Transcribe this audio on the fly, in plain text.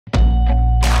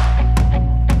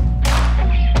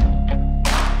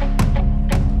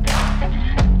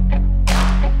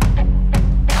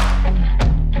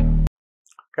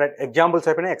Examples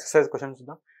అయిపోయినాయి, exercise questions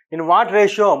చూద్దాం. In what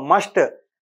ratio must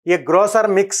A grosser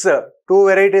mix 2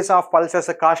 varieties of pulses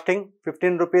casting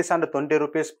 15 rupees and 20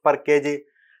 rupees per kg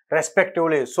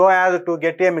respectively so as to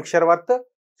get a mixture worth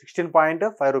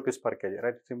 16.5 rupees per kg,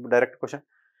 right? Simple direct question.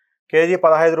 KG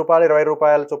 15 రూపాయలు 20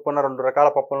 రూపాయలు చొప్పున 2 రకాల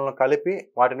పప్పులను కలిపి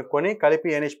వాటిని కలిపి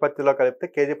ఏ నిష్పత్తిలో కలిపితే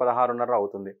కేజీ 16.5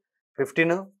 అవుతుంది.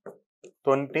 15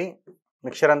 20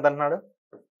 మిక్చర్ ఎంత అంటున్నాడు?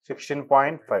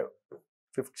 16.5.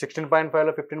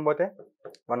 16.5లో 15 పోతే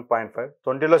 1.5,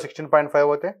 20లో 16.5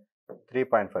 పోతే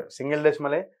 3.5. Single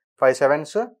డెసిమలే 5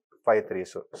 sevens 5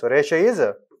 threes. So ratio is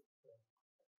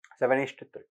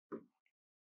 7:3.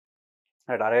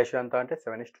 Right, ఆ రేషియో ఎంత అంటే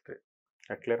 7:3.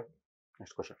 Right, clear?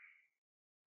 Next question.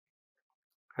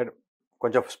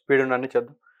 కొంచెం స్పీడ్ ఉండండి,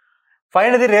 చేద్దాం.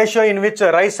 Find the ratio in which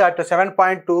rice at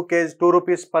 7.2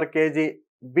 rupees per kg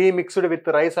be mixed with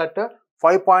rice at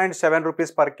 5.7 rupees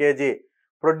per kg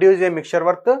produce A mixture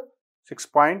worth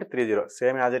 6.30.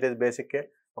 Same as it is basic.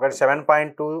 ఒకటి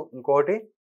 7.2, ఇంకోటి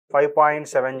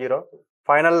 5.70.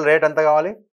 Final rate ఎంత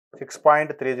కావాలి?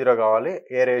 6.30 కావాలి.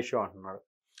 ఏ ratio అంటున్నాడు?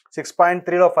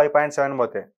 6.3లో 5.7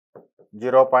 పోతే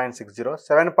 0.60,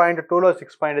 7.2లో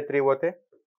 6.3 పోతే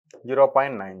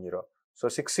 0.90. So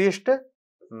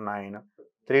 6:9,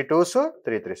 3 2s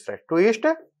 3 3s, right?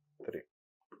 2:3,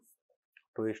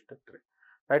 2:3.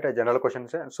 Right, general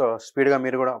questions. So స్పీడ్గా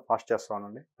మీరు కూడా ఫాస్ట్ చేస్తా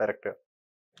ఉండండి డైరెక్ట్గా.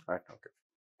 Right, okay.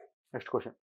 Next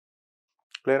question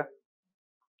clear?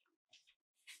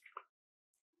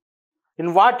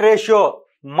 In what ratio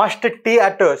must tea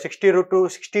at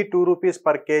 62 rupees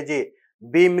per kg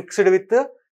be mixed with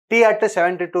tea at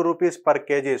 72 rupees per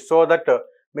kg so that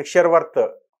mixture worth,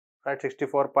 right,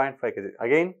 64.5 kg.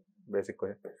 Again basic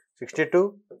question. 62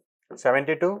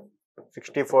 72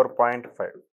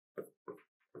 64.5.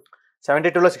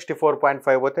 72లో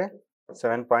 64.5 పోతే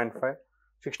 7.5,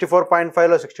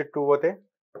 64.5లో 62 పోతే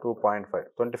 2.5,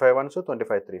 25 ones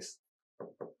 25 threes,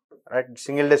 right?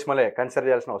 Single డెసిమలే, consider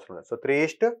చేయాల్సిన అవసరం లేదు. So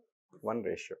 3:1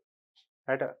 ratio,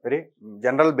 right? Very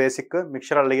general basic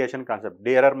mixture allegation concept.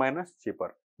 డియరర్ minus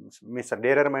cheaper,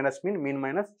 డియరర్ minus mean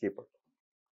minus cheaper.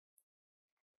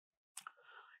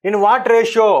 In what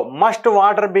ratio must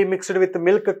water be mixed with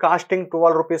milk casting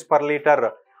 12 rupees per liter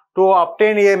to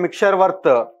obtain A mixture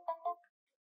worth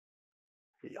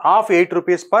of 8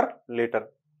 rupees per liter.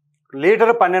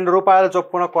 Litre 12 రూపాయల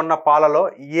చొప్పున కొన్న పాలలో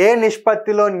ఏ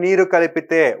నిష్పత్తిలో నీరు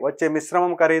కలిపితే వచ్చే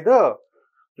మిశ్రమం ఖరీదు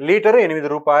లీటర్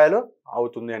 8 రూపాయలు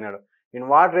అవుతుంది అన్నాడు. In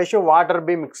what ratio water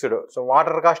be mixed. So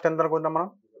water cost ఎంత అనుకుందాం మనం?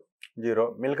 0.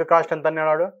 మిల్క్ కాస్ట్ ఎంత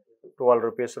అన్నాడు? 12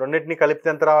 rupees. రెండింటిని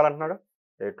కలిపితే ఎంత రావాలంటున్నాడు?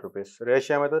 8 rupees.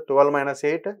 రేషియో ఏమవుతుంది? 12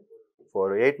 - 8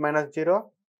 4, 8 - 0.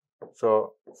 So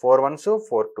 4 ones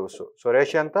 4 twos. So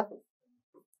ratio ఎంత?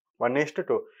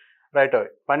 1:2. రైట్.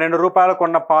 12 రూపాయలు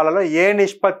కొన్న పాలలో ఏ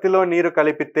నిష్పత్తిలో నీరు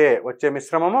కలిపితే వచ్చే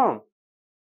మిశ్రమము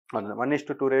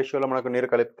 1:2 రేషియోలో మనకు నీరు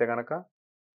కలిపితే కనుక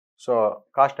సో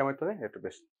కాస్ట్ ఏమవుతుంది? 8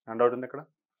 rupees. అండ్ అవుతుంది ఇక్కడ,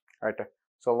 రైట్?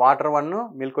 సో వాటర్ 1,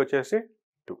 మిల్క్ వచ్చేసి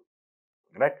 2,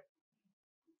 రైట్?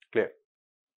 క్లియర్?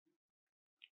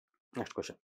 Next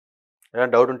question. ఏదైనా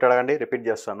డౌట్ ఉంటే అడగండి, రిపీట్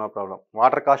చేస్తాను, no problem.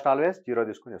 Water cost always 0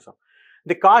 తీసుకుని చేస్తాం.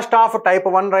 The cost of type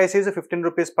 1 rice is 15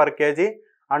 rupees per kg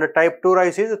and type 2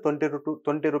 rice is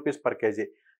 20 rupees per kg.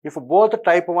 If both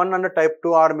type 1 and type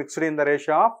 2 are mixed in the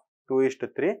ratio of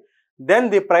 2:3, then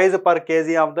the price per kg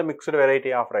of the mixed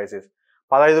variety of rices.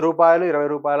 15 రూపాయలు 20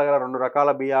 రూపాయల గల 2 రకాల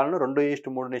బియ్యాలను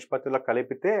 2:3 నిష్పత్తిలో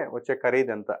కలిపితే వచ్చే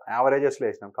ఖరీదు ఎంత? యావరేజెస్లో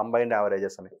వేసినాం, కంబైన్డ్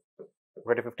యావరేజెస్ అని.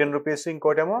 ఒకటి 15 రూపీస్,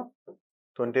 ఇంకోటేమో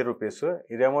 20 రూపీస్.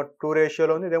 ఇదేమో 2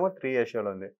 రేషియోలో ఉంది, ఇదేమో 3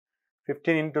 రేషియోలో ఉంది.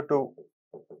 15 × 2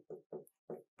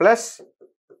 ప్లస్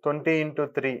 20 ×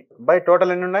 3 బై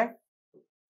టోటల్ ఎన్ని ఉన్నాయి?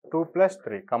 2 +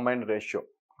 3 కంబైన్డ్ రేషియో,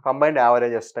 కంబైన్డ్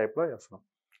యావరేజెస్ టైప్లో చేస్తున్నాం.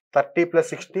 30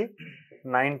 + 60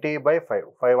 90/5,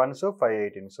 5 ones 5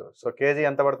 18s. సో కేజీ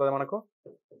ఎంత పడుతుంది మనకు?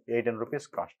 18 రూపీస్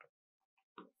కాస్ట్.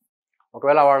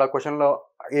 ఒకవేళ వాడు క్వశ్చన్లో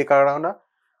ఈ కాకుండా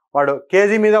వాడు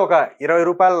కేజీ మీద ఒక 20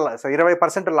 రూపాయలు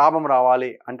 20% లాభం రావాలి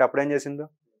అంటే అప్పుడు ఏం చేసిండు?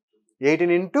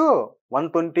 18 ×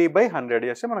 120/100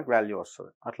 చేస్తే మనకు వాల్యూ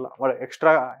వస్తుంది. అట్లా వాడు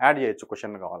ఎక్స్ట్రా యాడ్ చేయొచ్చు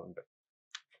క్వశ్చన్ కావాలంటే.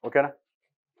 ఓకేనా?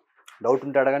 డౌట్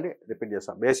ఉంటే అడగండి, రిపీట్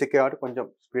చేస్తాం. బేసిక్ కాబట్టి కొంచెం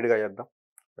స్పీడ్గా చేద్దాం.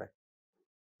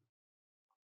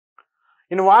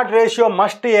 In what ratio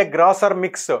must A grosser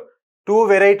mix 2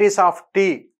 varieties of tea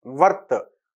worth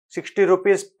 60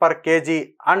 rupees per kg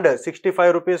and 65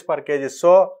 rupees per kg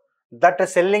so that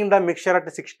selling the mixture at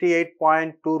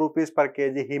 68.2 rupees per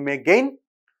kg he may gain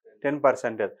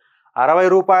 10%. 60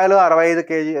 రూపాయలు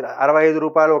 65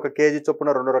 రూపాయలు ఒక KG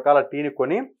చొప్పున 2 రకాల టీని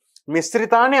కొని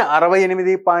మిశ్రితాన్ని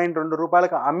 68.2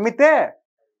 రూపాయలకు అమ్మితే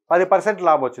 10%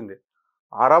 లాభం వచ్చింది.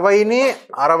 60ని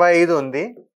 65 ఉంది,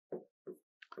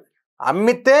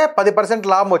 అమ్మితే 10%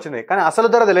 లాభం వచ్చింది, కానీ అసలు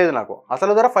ధర తెలియదు నాకు.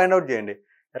 అసలు ధర ఫైండ్ అవుట్ చేయండి.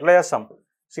 ఎట్లా చేస్తాం?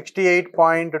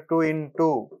 68.2 ఇంటూ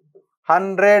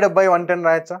 100/110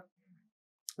 రాయచ్చా?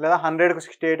 లేదా 100కు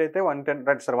 68 అయితే 110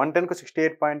 రైట్ సార్, 110కు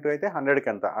 68.2 అయితే 100కి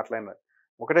ఎంత? అట్లయినా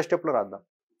ఒకటే స్టెప్లో రాద్దాం.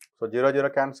 So 0 0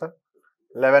 cancel,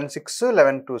 11 6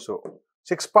 11 2 so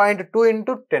 6.2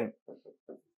 into 10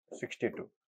 62.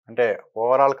 అంటే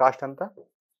ఓవరాల్ కాస్ట్ ఎంత?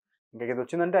 ఇంకా ఇది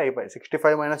వచ్చిందంటే అయిపోయి.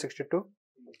 65 మైనస్ 62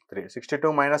 3,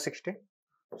 62 మైనస్ 60.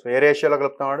 సో ఏ రేషియోలో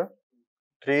కలుపుతాడు?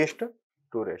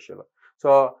 3:2 రేషియోలో. సో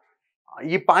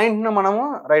ఈ పాయింట్ను మనము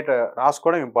రైట్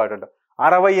రాసుకోవడం ఇంపార్టెంట్.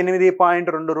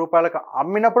 68.2 రూపాయలకు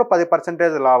అమ్మినప్పుడు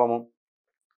 10% లాభము.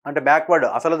 అంటే బ్యాక్వర్డ్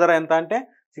అసలు ధర ఎంత అంటే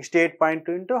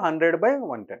 68.2 ఇంటూ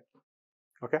 100/110.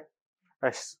 ఓకే,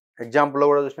 ఎగ్జాంపుల్లో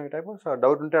కూడా చూసిన టైప్. సో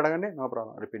డౌట్ ఉంటే అడగండి, నో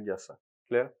ప్రాబ్లం, రిపీట్ చేస్తా.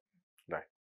 Clear?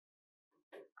 Right.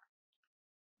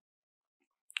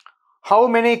 How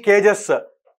many kgs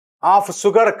of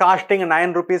sugar casting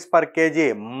 9 rupees per kg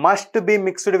must be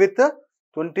mixed with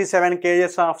 27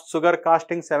 kgs of sugar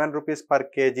casting 7 rupees per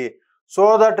kg so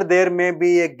that there may be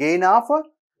a gain of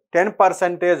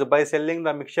 10% by selling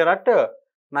the mixture at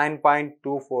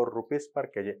 9.24 rupees per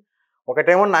kg.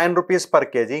 ఒకటేమో 9 rupees per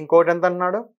kg, ఇంకోటి ఎంత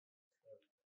అన్నాడు?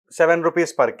 7 rupees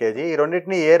per kg. ఈ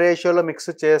రెండింటిని ఏ రేషియోలో mix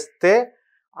చేస్తే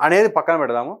అనేది పక్కన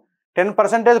పెడదాము.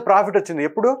 10% ప్రాఫిట్ వచ్చింది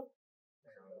ఎప్పుడు?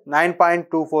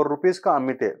 9.24 రూపీస్కి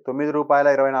అమ్మితే, 9 రూపాయల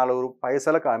 24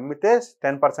 పైసలకు అమ్మితే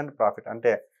 10% ప్రాఫిట్.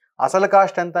 అంటే అసలు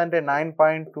కాస్ట్ ఎంత అంటే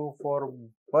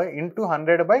 9.24 into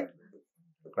 100 by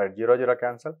right 0 0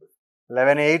 cancel,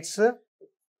 11 8s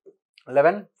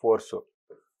 11 4s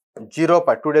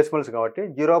 2 decimals కాబట్టి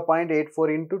 0.84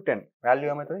 ఇంటూ 10 వాల్యూ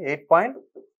ఏమవుతుంది? 8.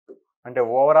 అంటే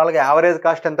ఓవరాల్గా యావరేజ్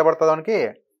కాస్ట్ ఎంత పడుతుంది దానికి?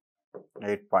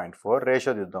 8.4.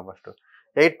 రేషియో చూద్దాం first.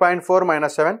 8.4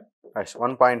 minus 7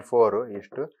 1.4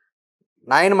 east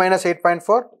 9 minus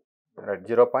 8.4 right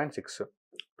 0.6.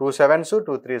 2 7s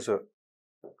 2 3s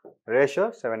ratio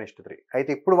 7:3. అయితే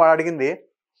ఇప్పుడు వాడు అడిగింది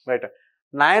రైట్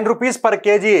 9 rupees per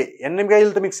kg ఎన్ని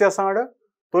కేజీలతో మిక్స్ చేస్తున్నాడు?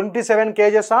 27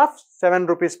 kgs of 7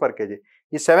 rupees per kg.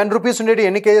 ఈ 7 rupees ఉండేవి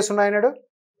ఎన్ని కేజెస్ ఉన్నాయన్నాడు?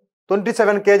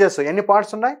 27 kgs. ఎన్ని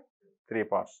పార్ట్స్ ఉన్నాయి? 3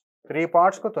 parts. 3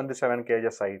 partsకు 27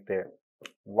 kgs అయితే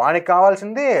వానికి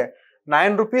కావాల్సింది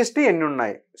 9 rupeesకి ఎన్ని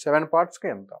ఉన్నాయి? 7 partsకి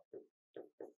ఎంత?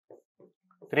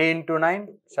 3 into 9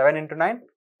 7 into 9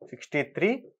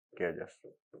 63 kgs.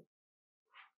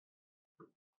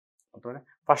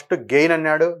 First gain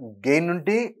అన్నాడు, గెయిన్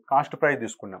నుండి కాస్ట్ ప్రైస్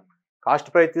తీసుకున్నాం. కాస్ట్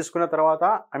ప్రైస్ తీసుకున్న తర్వాత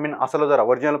అసలు ధర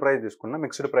ఒరిజినల్ ప్రైస్ తీసుకున్నాం,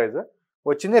 మిక్స్డ్ ప్రైస్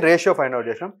వచ్చింది, రేషియో ఫైండ్ అవుట్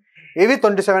చేసాం. ఇవి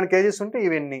 27 kgs ఉంటే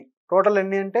ఇవి ఎన్ని? టోటల్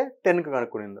ఎన్ని అంటే 10కి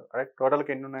కనుక్కునింది. రైట్,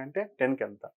 టోటల్కి ఎన్ని ఉన్నాయంటే 10కి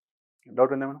ఎంత?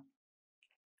 Doubt ఉందేమన్నా?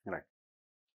 Right,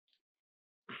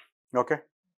 okay.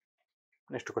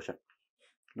 Next question.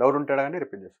 Doubt ఉంటే అడగండి,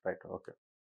 రిపీట్ చేస్తాను. Right, okay.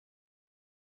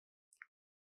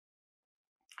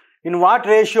 In what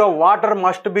ratio water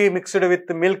must be mixed with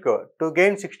milk to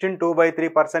gain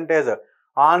 16.2/3%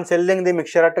 on selling the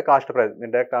mixture at cost price?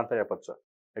 నేను డైరెక్ట్ ఆన్సర్ చెప్పచ్చు.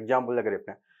 ఎగ్జాంపుల్ దగ్గర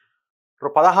చెప్పిన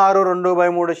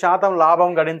 16.2/3% లాభం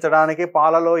గడించడానికి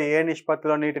పాలలో ఏ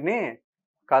నిష్పత్తిలో నీటిని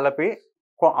కలిపి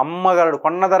అమ్మగలడు?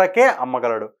 కొన్న ధరకే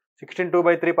అమ్మగలడు.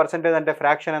 16.2/3% అంటే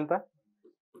ఫ్రాక్షన్ ఎంత?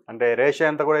 అంటే రేషియో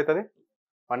ఎంత కూడా అవుతుంది?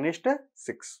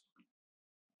 1:6.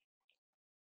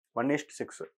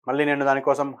 1:6. మళ్ళీ నేను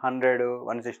దానికోసం 100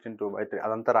 116.2/3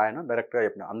 అదంతా రాయను, డైరెక్ట్గా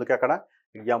చెప్పిన. అందుకే అక్కడ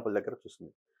ఎగ్జాంపుల్ దగ్గర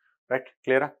చూస్తుంది. రైట్,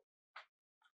 క్లియరా?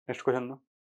 Next question.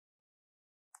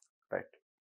 Right.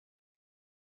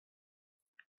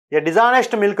 A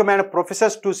dishonest milk man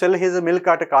professors to cell his milk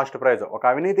at cost price. ఒక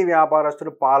అవినీతి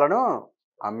వ్యాపారస్తుడు పాలను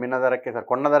అమ్మిన ధరకే,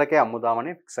 కొన్న ధరకే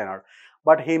అమ్ముదామని ఫిక్స్ అయినాడు.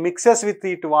 But he mixes with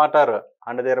it water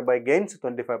and there by gains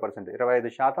 25%.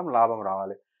 25% లాభం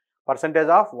రావాలి. Percentage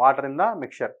of water in the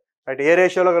mixture. Right, ఏ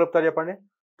రేషియోలో కలుపుతారు చెప్పండి?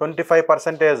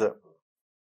 25%.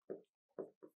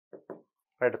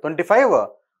 రైట్,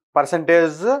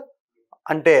 25%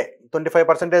 అంటే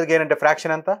 25% గెయిన్ అంటే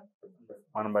ఫ్రాక్షన్ ఎంత?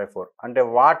 1/4. అంటే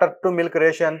వాటర్ టు మిల్క్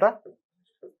రేషియో ఎంత?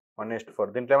 1:4.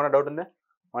 దీంట్లో ఏమైనా డౌట్ ఉందా?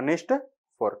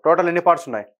 1:4. టోటల్ ఎన్ని పార్ట్స్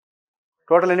ఉన్నాయి?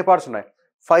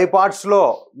 5 పార్ట్స్లో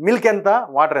మిల్క్ ఎంత,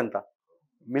 వాటర్ ఎంత?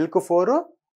 మిల్క్ 4,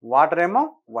 వాటర్ ఏమో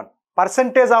 1.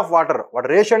 పర్సంటేజ్ ఆఫ్ వాటర్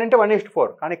రేషియో అంటే 1:4.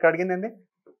 కానీ ఇక్కడ అడిగింది ఏంది?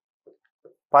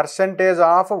 పర్సంటేజ్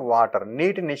ఆఫ్ వాటర్,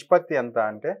 నీటి నిష్పత్తి ఎంత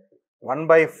అంటే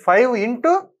 1/5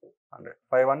 ఇంటూ 100.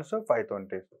 5 1s 5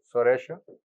 20. సో రేషియో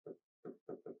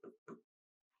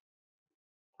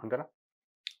అంతేనా?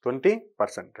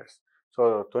 20%. సో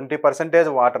 20%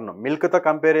 వాటర్ను మిల్క్తో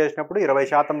కంపేర్ చేసినప్పుడు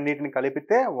 20% నీటిని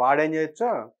కలిపితే వాడేం చేయొచ్చు?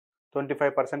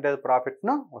 25%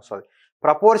 ప్రాఫిట్ను వస్తుంది.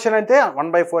 ప్రపోర్షన్ అయితే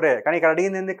 1/4. కానీ ఇక్కడ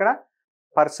అడిగింది ఏంది? ఇక్కడ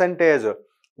పర్సంటేజ్.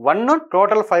 1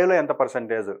 టోటల్ 5లో ఎంత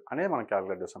పర్సంటేజ్ అనేది మనం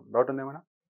క్యాలిక్యులేట్ చేస్తాం. డౌట్ ఉందేమన్నా?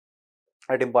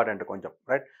 రైట్, ఇంపార్టెంట్ కొంచెం,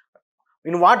 రైట్.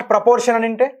 ఇన్ వాట్ ప్రపోర్షన్ అని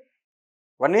అంటే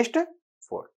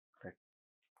 1:4, రైట్.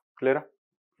 క్లియరా?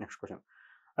 Next question,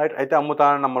 right. అయితే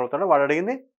అమ్ముతానని నమ్మవుతాడు, వాడు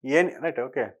అడిగింది ఏ, రైట్.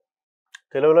 ఓకే,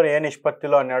 తెలుగులో ఏ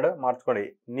నిష్పత్తిలో అన్నాడు, మార్చుకోండి.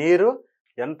 నీరు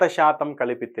ఎంత శాతం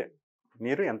కలిపితే,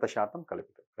 నీరు ఎంత శాతం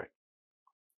కలిపితే, right.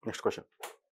 Next question,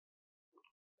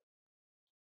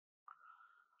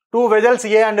 2 vessels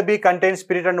A and B contain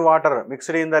spirit and water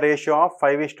mixed in the ratio of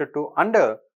 5:2 and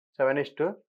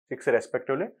 7:6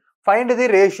 respectively. Find the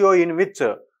ratio in which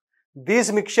these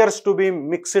mixtures to be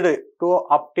mixed to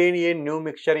obtain a new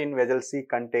mixture in vessel C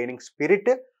containing spirit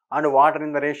and water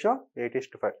in the ratio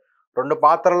 8:5. రెండు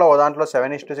పాత్రల్లో ఓ దాంట్లో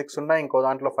 7:6 ఉన్నాయి, ఇంకో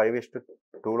దాంట్లో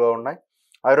 5:2లో ఉన్నాయి.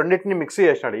 అవి రెండింటిని mix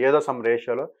చేసినాడు ఏదో సమ్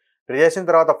రేషియోలో. చేసిన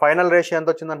తర్వాత ఫైనల్ రేషియో ఎంత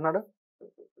వచ్చింది అంటున్నాడు,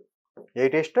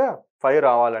 8:5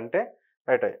 రావాలంటే,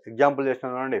 రైట్. ఎగ్జాంపుల్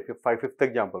చేసినాం చూడండి, ఫిఫ్త్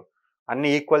ఎగ్జాంపుల్. అన్ని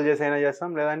ఈక్వల్ చేసి అయినా చేస్తాం,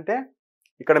 లేదంటే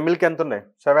ఇక్కడ మిల్క్ ఎంత ఉంది,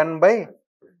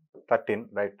 7/13,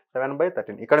 రైట్.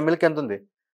 7/13. ఇక్కడ మిల్క్ ఎంత ఉంది,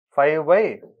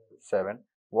 5/7.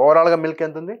 ఓవరాల్గా మిల్క్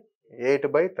ఎంత ఉంది,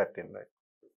 8/13, రైట్.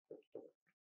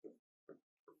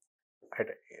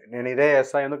 రైట్, నేను ఇదే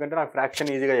చేస్తాను ఎందుకంటే నాకు ఫ్రాక్షన్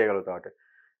ఈజీగా చేయగలుగుతాం. అంటే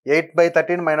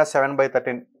 8/13 -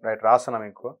 7/13, రైట్. రాస్తున్నా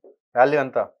మీకు వాల్యూ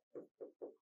ఎంత,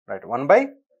 రైట్,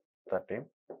 1/13.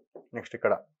 నెక్స్ట్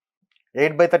ఇక్కడ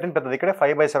 8/13 పెద్దది, ఇక్కడ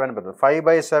 5/7 పెద్దది.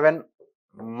 5/7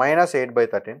 -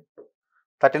 8/13,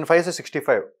 13 5s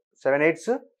 65, 7 8s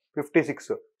 56,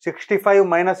 65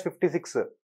 - 56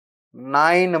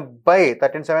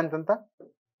 9/13 7th ఎంత,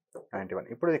 91.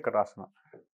 ఇప్పుడు ఇక్కడ రాస్తున్నా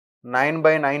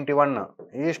 9/91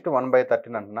 ఈస్ట్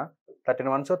 1/13 అంటున్నా. 13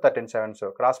 1s 13 7s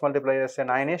క్రాస్ మల్టిప్లై చేస్తే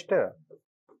 9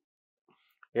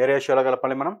 ఏ రేషియోలో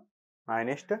కలపాలి మనం,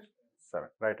 9:7,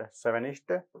 రైట్.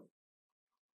 7:9,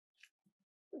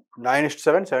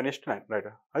 7 7:9, రైట్.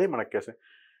 అది మన కేసు.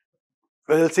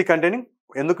 వెల్సీ కంటైనింగ్,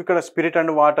 ఎందుకు ఇక్కడ spirit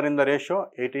and water in the ratio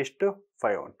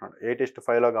 8:5 అంటున్నాడు.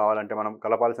 8:5లో కావాలంటే మనం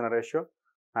కలపాల్సిన రేషియో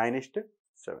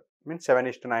 9:7, మీన్స్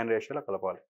 7:9 రేషియోలో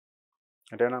కలపాలి.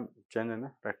 అంటే చేంజ్ అయింది,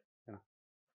 రైట్.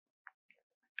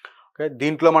 ఓకే,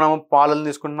 దీంట్లో మనం పాలను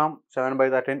తీసుకుంటున్నాం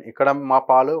 7/13, ఇక్కడ మా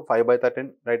పాలు 5/13,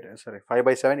 రైట్. సరే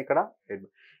 5/7, ఇక్కడ 8.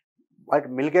 బట్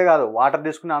మిల్కే కాదు, వాటర్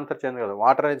తీసుకునే ఆన్సర్ చేంజ్ కాదు.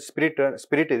 వాటర్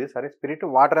స్పిరిట్ ఇది, సరే. స్పిరిట్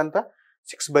వాటర్ ఎంత,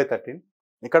 6/13,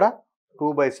 ఇక్కడ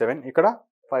 2/7, ఇక్కడ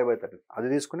 5/13. అది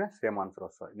తీసుకునే సేమ్ ఆన్సర్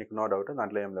వస్తుంది, నీకు నో డౌట్,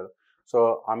 దాంట్లో ఏం లేదు. సో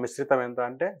ఆ మిశ్రితం ఎంత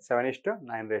అంటే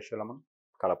 7:9 రేషియోలో మనం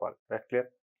కలపాలి, రైట్. క్లియర్?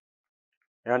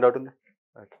 ఏమైనా డౌట్ ఉంది,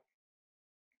 రైట్.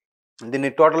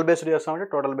 దీన్ని టోటల్ బేస్డ్ చేస్తామంటే,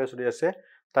 టోటల్ బేస్డ్ చేస్తే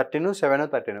 13 7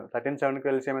 13, 13 7కి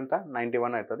వెళ్ళి ఎంత,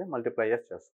 91 అవుతుంది. మల్టిప్లై చేసి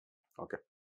చేస్తాం. Okay,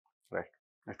 right.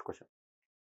 Next question,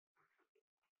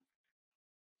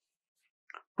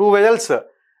 2 vessels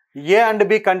A and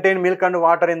B contain milk and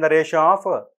water in the ratio of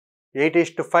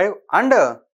 8:5 and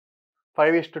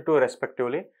 5:2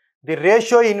 respectively. The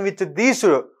ratio in which these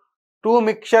two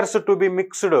mixtures to be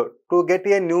mixed to get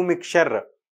a new mixture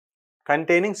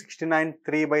containing 69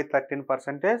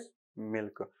 3/13%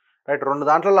 milk, right. రెండు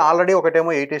దాంట్లో already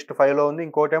ఒకటేమో 8:5లో ఉంది,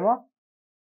 ఇంకోటేమో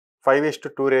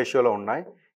 5:2 రేషియోలో ఉన్నాయి.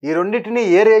 ఈ రెండింటిని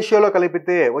ఏ రేషియోలో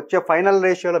కలిపితే వచ్చే ఫైనల్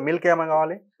రేషియోలో మిల్క్ ఏమో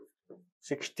కావాలి,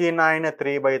 69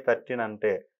 3/13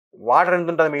 అంటే వాటర్ ఎంత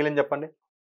ఉంటుంది మిగిలింది చెప్పండి,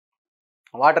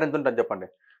 వాటర్ ఎంత ఉంటుంది చెప్పండి.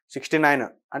 69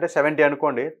 అంటే 70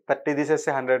 అనుకోండి, 30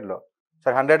 తీసేస్తే 100లో,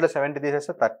 సరే 100లో 70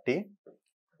 తీసేస్తే 30,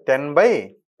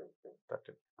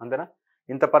 10/13, అంతేనా.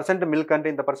 ఇంత పర్సెంట్ మిల్క్ అంటే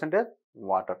ఇంత పర్సెంటేజ్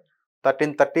వాటర్.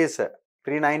 13 30s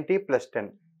 390 + 10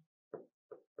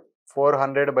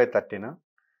 400/13,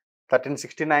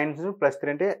 1369 +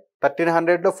 3 అంటే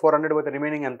 1300లో 400 పోతే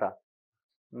రిమైనింగ్ ఎంత,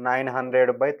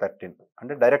 900/13.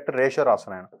 అంటే డైరెక్ట్ రేషియో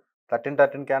రాస్తున్నాను. 13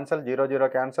 13 క్యాన్సల్, 0 0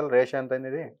 క్యాన్సల్, రేషియో ఎంత అయింది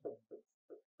ఇది.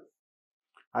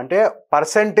 అంటే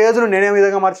పర్సెంటేజ్ను నేనే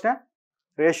విధంగా మార్చిన,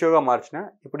 రేషియోగా మార్చిన.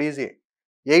 ఇప్పుడు ఈజీ,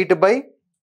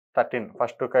 8/13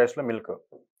 ఫస్ట్ కేసులో మిల్క్,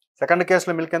 సెకండ్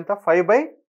కేసులో మిల్క్ ఎంత,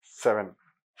 5/7.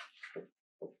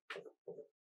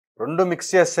 రెండు మిక్స్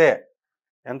చేస్తే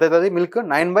ఎంత అవుతుంది మిల్క్,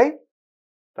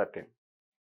 9/13,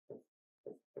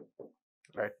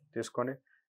 రైట్. తీసుకోండి,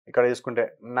 ఇక్కడ తీసుకుంటే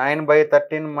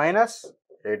 9/13 -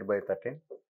 8/13,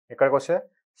 ఇక్కడికి వస్తే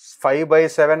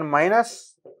 5/7 -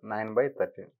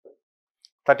 9/13,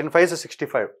 13 5s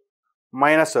 65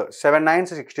 - 7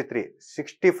 9s 63,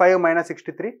 65 -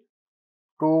 63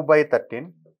 2/13,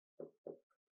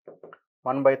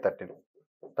 1/13,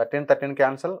 13 13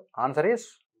 cancel, answer is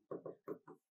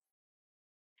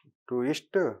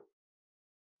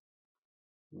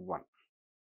 2:1.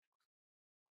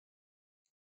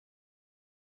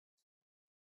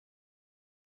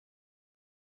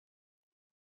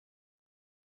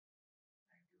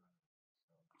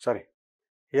 Sorry,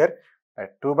 here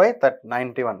right,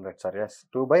 2/91, right, sorry, yes,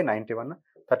 2/91,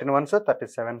 13 ones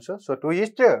 37s. So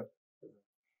 2:7,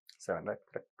 right?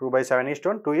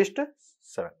 2/7:1,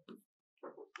 2:7.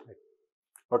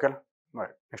 ఓకేనా?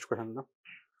 మరి నెక్స్ట్ క్వశ్చన్ ఉందా?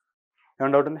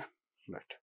 ఏమైనా డౌట్ ఉంది?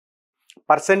 రైట్.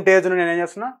 పర్సెంటేజ్ను నేను ఏం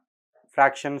చేస్తున్నా,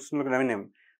 ఫ్రాక్షన్స్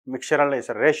మిక్చర్లో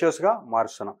వేసారు, రేషియోస్గా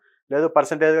మారుస్తున్నాం. లేదు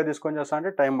పర్సెంటేజ్గా తీసుకొని చేస్తా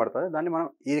అంటే టైం పడుతుంది. దాన్ని మనం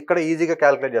ఇక్కడ ఈజీగా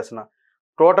క్యాలిక్యులేట్ చేస్తున్నాం.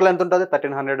 టోటల్ ఎంత ఉంటుంది?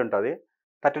 1300 ఉంటుంది.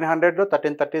 1300లో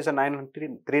 1330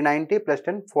 390 +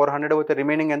 10 400 పోతే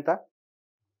రిమైనింగ్ ఎంత?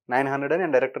 900 అని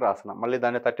నేను డైరెక్ట్ రాస్తున్నాను. మళ్ళీ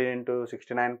దాన్ని 30 ×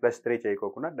 69 + 3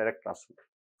 చేయకోకుండా డైరెక్ట్ రాస్తున్నాను.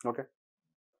 Okay.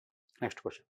 Next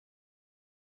question.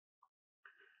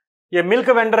 A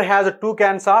milk vendor has 2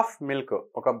 cans of milk.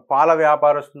 ఒక పాల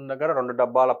వ్యాపారస్తుని దగ్గర 2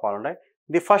 డబ్బాల పాలు ఉన్నాయి.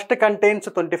 The first contains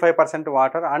 25%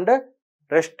 water and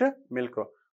rest milk.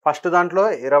 First దాంట్లో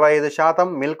 25%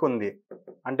 మిల్క్ ఉంది,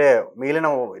 అంటే మిగిలిన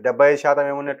 75%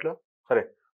 ఏమున్నట్లు? సరే,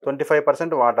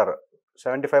 25% వాటర్,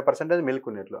 75% మిల్క్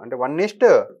ఉన్నట్లు, అంటే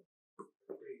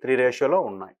 1:3 రేషియోలో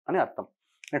ఉన్నాయి అని అర్థం.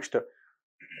 Next,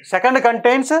 second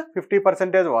contains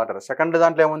 50% water. Second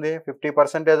దాంట్లో ఏముంది?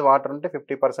 50% వాటర్ ఉంటే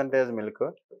 50% మిల్క్,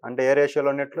 అంటే ఏ రేషియోలో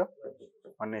ఉన్నట్లు?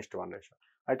 1:1 రేషియో.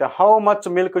 అయితే how much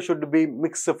milk should be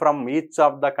mix from each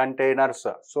of the containers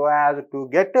so as to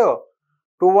get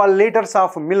 12 liters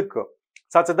of milk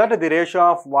such that the ratio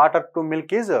of water to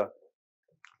milk is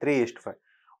 3:5.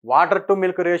 Water to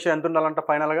milk ratio ఎంత ఉండాలంట?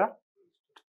 ఫైనల్గా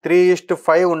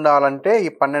 3:5 ఉండాలంటే ఈ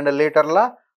 12 లీటర్ల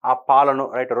ఆ పాలను,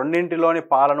 right, రెండింటిలోని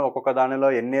పాలను ఒక్కొక్క దానిలో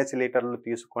ఎన్నేసి లీటర్లు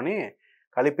తీసుకొని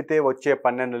కలిపితే వచ్చే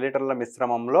 12 లీటర్ల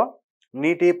మిశ్రమంలో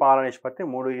నీటి పాల నిష్పత్తి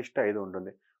 3:5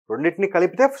 ఉంటుంది. రెండింటిని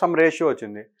కలిపితే సమ్ రేషియో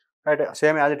వచ్చింది, right.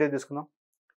 Same as it is తీసుకుందాం.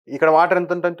 ఇక్కడ వాటర్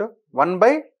ఎంత ఉంటుంది?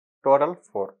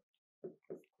 1/4.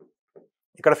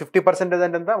 ఇక్కడ 50% అంటే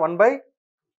ఎంత?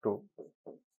 1/2.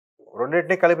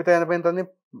 రెండింటిని కలిపితే ఎంత ఉంది?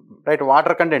 రైట్,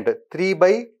 వాటర్ కంటెంట్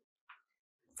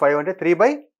 3/5 అంటే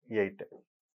 3/8,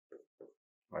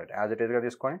 రైట్. యాజ్ ఇట్ ఈజ్గా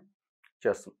తీసుకొని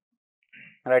చేస్తాం,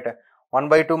 రైట్.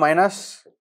 1/2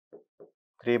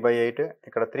 - 3/8.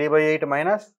 ఇక్కడ 3/8 -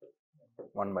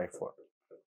 1/4.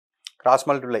 Cross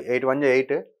multiply. 8 1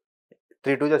 8,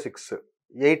 3 2 6,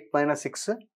 8 - 6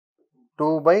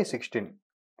 2/16.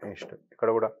 నెక్స్ట్ ఇక్కడ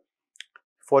కూడా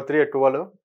 4 3 12,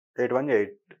 8 1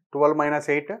 8, 12 -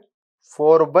 8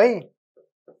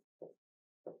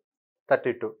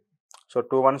 4/32. So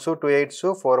 2 1s 2 8s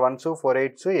 4 1s 4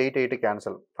 8s 8 8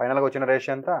 cancel. ఫైనల్గా వచ్చిన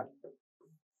రేషియో ఎంత?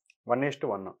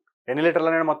 1:1. ఎన్ని లీటర్లు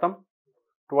అనేది మొత్తం?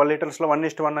 12 లీటర్స్లో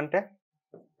 1:1 అంటే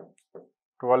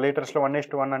 12 లీటర్స్లో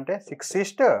 1:1 అంటే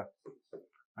 6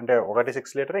 అంటే ఒకటి 6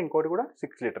 లీటర్, ఇంకోటి కూడా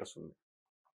 6 లీటర్స్ ఉంది.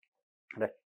 అంటే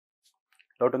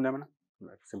డౌట్ ఉందేమన్నా?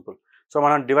 సింపుల్. సో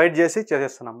మనం డివైడ్ చేసి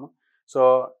చేసేస్తున్నాము. సో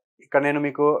ఇక్కడ నేను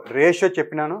మీకు రేషియో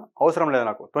చెప్పినాను, అవసరం లేదు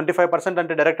నాకు. 25%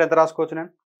 అంటే డైరెక్ట్ ఎంత రాసుకోవచ్చు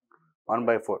నేను?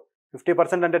 1/4.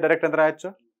 50% అంటే డైరెక్ట్ ఎంత రాయొచ్చు?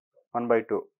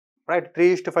 1/2, రైట్.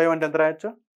 3:5 అంటే ఎంత రాయొచ్చు?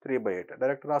 3/8.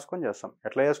 డైరెక్ట్ రాసుకొని చేస్తాం.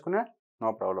 ఎట్లా చేసుకునే నో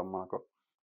ప్రాబ్లం మనకు.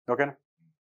 ఓకేనా?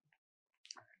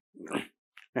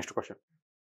 Next question.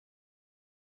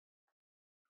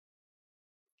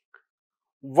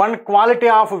 1 quality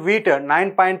of wheat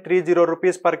 9.30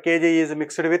 rupees per kg is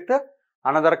mixed with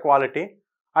another quality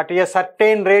at a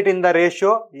certain rate in the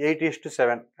ratio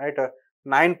 8:7, right.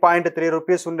 9.3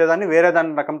 rupees ఉండేదాన్ని వేరే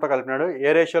దాని రకంతో కలిపినాడు. ఏ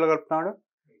రేషియోలో కలుపుతున్నాడు?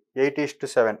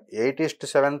 8:7.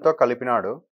 8:7తో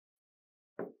కలిపినాడు,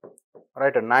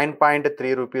 రైట్.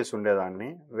 9.3 rupees ఉండేదాన్ని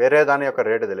వేరే దాని యొక్క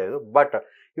రేటు తెలియదు. But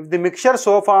if the mixture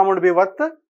so formed B worth,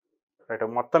 right,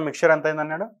 మొత్తం మిక్చర్ ఎంత అయింది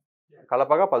అన్నాడు?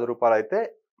 కలపగా 10 రూపాయలు అయితే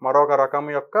మరొక రకం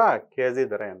యొక్క కేజీ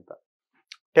ధర ఎంత?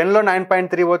 10లో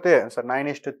 9.3 పోతే, సార్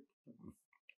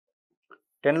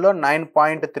 10లో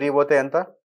 9.3 పోతే ఎంత?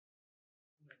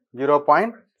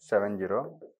 0.70.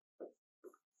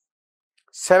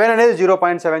 7 అనేది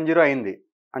 0.70 అయింది,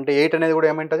 అంటే 8 అనేది కూడా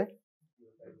ఏమైంటుంది?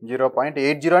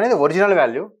 0.80 అనేది ఒరిజినల్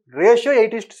వాల్యూ. రేషియో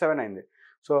 8:7 అయింది.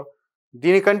 సో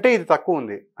దీనికంటే ఇది తక్కువ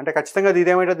ఉంది, అంటే ఖచ్చితంగా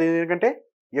ఇది ఏమైంటుంది? దీనికంటే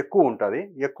ఎక్కువ ఉంటుంది.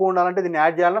 ఎక్కువ ఉండాలంటే దీన్ని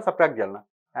యాడ్ చేయాలన్నా సబ్ట్రాక్ట్ చేయాలన్నా?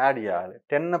 యాడ్ చేయాలి.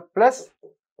 10 +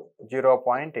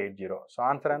 0.80. సో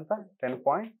ఆన్సర్ ఎంత?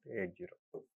 10.80.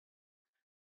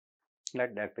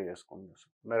 డైరెక్ట్ చేసుకోండి,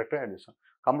 డైరెక్ట్ యాడ్ చేస్తాం.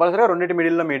 కంపల్సరీగా రెండింటి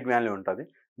మిడిల్లో మీడ్ వాల్యూ ఉంటుంది.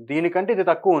 దీనికంటే ఇది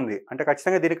తక్కువ ఉంది, అంటే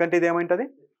ఖచ్చితంగా దీనికంటే ఇది ఏమైంటుంది?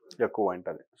 ఎక్కువ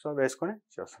ఉంటుంది. సో వేసుకొని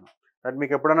చేస్తున్నాం. బట్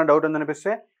మీకు ఎప్పుడైనా డౌట్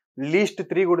ఉందనిపిస్తే లీస్ట్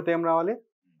 3 కొడితే ఏం రావాలి?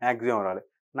 మ్యాక్సిమం రావాలి.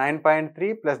 9.3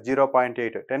 +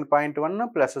 0.8, 10.1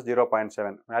 +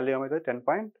 0.7 వాల్యూ ఏమవుతుంది?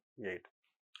 10.8.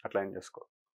 అట్లా ఏం చేసుకో.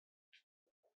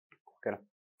 ఓకేనా?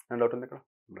 ఏం డౌట్ ఉంది ఇక్కడ?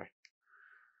 Right.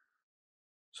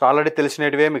 So already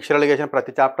తెలిసినటివే mixture allegation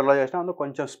ప్రతి చాప్టర్లో చేసినా, అందుకు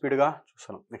కొంచెం స్పీడ్గా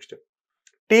చూస్తాను. Next,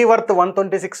 tea worth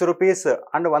 126 rupees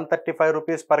and 135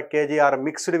 rupees per kg are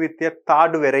mixed with a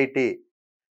third variety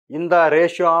in the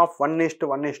ratio of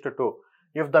 1:1:2.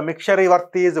 If the mixture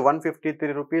worth is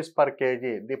 153 rupees per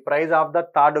kg, the price of the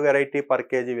third variety per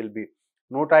kg will be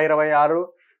 126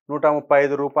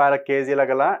 135 రూపాయల కేజీల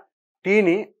గల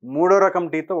టీని మూడో రకం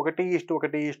టీతో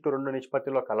 1:1:2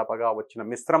 నిష్పత్తిలో కలపగా వచ్చిన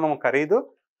మిశ్రమం ఖరీదు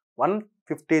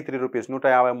 153 రూపీస్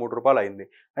 153 రూపాయలు అయింది.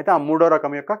 అయితే ఆ మూడో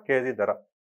రకం యొక్క కేజీ ధర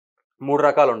 3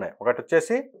 రకాలు ఉన్నాయి. ఒకటి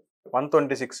వచ్చేసి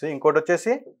 126, ఇంకోటి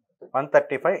వచ్చేసి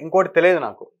 135, ఇంకోటి తెలియదు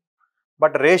నాకు.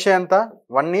 బట్ రేషియో ఎంత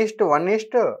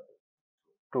 1:1:2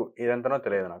 ఇదెంతనో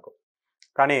తెలియదు నాకు.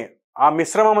 కానీ ఆ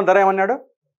మిశ్రమం ధర ఏమన్నాడు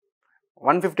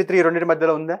 153 రెండింటి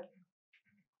మధ్యలో ఉందా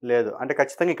లేదు. అంటే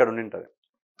ఖచ్చితంగా ఇక్కడ ఉండి ఉంటుంది.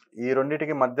 ఈ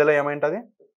రెండింటికి మధ్యలో ఏమైంటుంది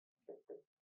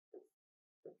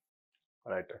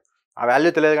రైట్. ఆ వాల్యూ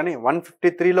తెలియదు కానీ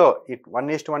 153లో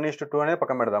 1:1:2 అనేది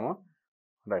పక్కన పెడదాము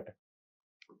రైట్.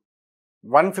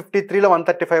 153లో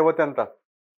 135 పోతే ఎంత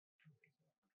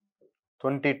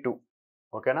 22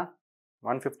 ఓకేనా.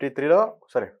 153లో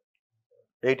సరే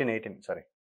 18 సారీ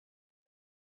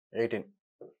 18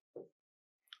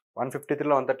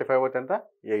 153లో 135 పోతే ఎంత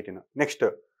 18. నెక్స్ట్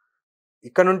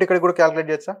ఇక్కడ నుండి ఇక్కడ కూడా క్యాలిక్యులేట్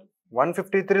చేయొచ్చా.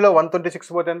 153లో 126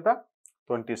 పోతే ఎంత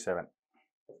 27.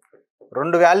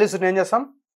 రెండు వాల్యూస్ ఏం చేస్తాం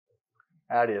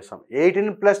యాడ్ చేస్తాం.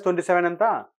 18 + 27 ఎంత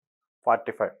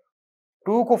 45.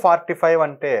 2కు 45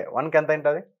 అంటే 1కి ఎంత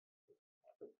ఉంటుంది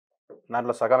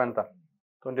దాంట్లో సగం ఎంత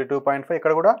 22.5.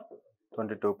 ఇక్కడ కూడా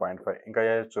 22.5. ఇంకా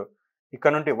చేయొచ్చు.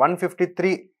 ఇక్కడ నుండి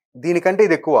 153 దీనికంటే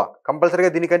ఇది ఎక్కువ, కంపల్సరీగా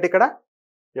దీనికంటే ఇక్కడ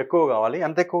ఎక్కువ కావాలి.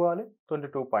 ఎంత ఎక్కువ కావాలి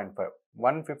 22.5.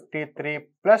 153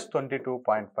 +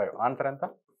 22.5 ఆన్సర్ ఎంత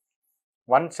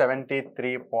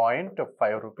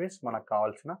 173.5 రూపీస్ మనకు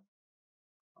కావాల్సిన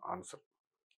ఆన్సర్.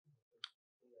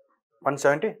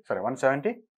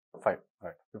 175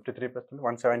 రైట్. 53 +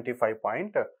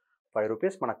 175.5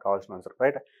 రూపీస్ మనకు కావాల్సిన ఆన్సర్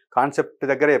రైట్. కాన్సెప్ట్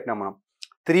దగ్గర చెప్పినాం మనం.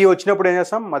 3 వచ్చినప్పుడు ఏం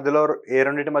చేస్తాం మధ్యలో ఏ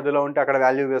రెండింటి మధ్యలో ఉంటే అక్కడ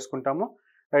వాల్యూ వేసుకుంటాము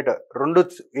రైట్. రెండు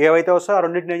ఏవైతే వస్తాయో ఆ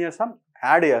రెండింటిని ఏం చేస్తాం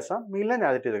యాడ్ చేస్తాం, మిగిలిన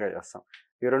యాజ్ ఇట్ ఈజ్గా చేస్తాం.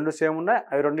 ఈ రెండు సేమ్ ఉన్నాయి,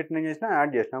 అవి రెండింటిని ఏం చేసినా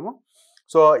యాడ్ చేసినాము.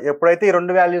 సో ఎప్పుడైతే ఈ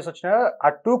రెండు వాల్యూస్ వచ్చినాయో ఆ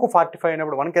 2కు 45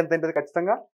 అయినప్పుడు 1కి ఎంత ఉంటుంది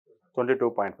ఖచ్చితంగా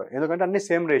 22.5. ఎందుకంటే అన్ని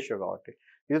సేమ్ రేషియో కాబట్టి.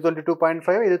 ఇది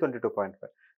 22.5, ఇది 22.5.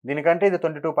 దీనికంటే ఇది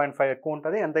 22.5 ఎక్కువ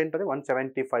ఉంటుంది. ఎంత ఉంటుంది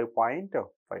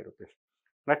 175.5 రూపీస్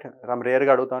రైట్.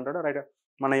 రేర్గా అడుగుతూ ఉంటాడు రైట్.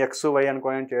 మన ఎక్స్ వై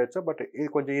అనుకోని చేయొచ్చు, బట్ ఇది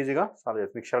కొంచెం ఈజీగా సాల్వ్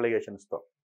చేయొచ్చు మిక్స్చర్ అలిగేషన్స్తో.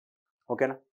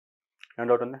 ఓకేనా ఏం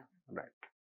డౌట్ ఉంది right.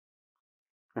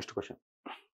 Next question.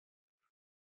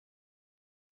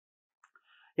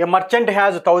 A merchant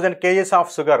has 1000 kgs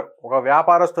of sugar. ఒక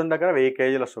వ్యాపారస్తుని దగ్గర 1000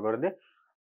 kgల షుగర్ ఉంది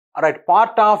right.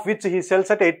 Part of which he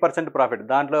sells at 8% profit.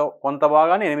 దాంట్లో కొంత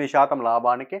భాగాన్ని 8%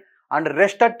 లాభానికి అండ్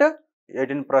రెస్ట్ అట్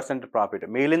 18% ప్రాఫిట్.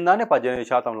 మిగిలిన దాన్ని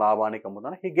 18% లాభానికి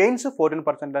అమ్ముతాను. He gains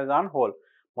 14% on whole.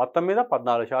 మొత్తం మీద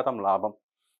 14% లాభం.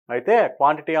 అయితే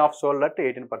quantity of sold at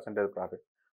 18% profit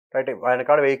right. ఆయన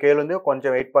కాడ 1000 kg ఉంది,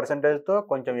 కొంచెం 8%తో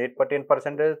కొంచెం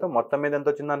 14%తో మొత్తం మీద ఎంత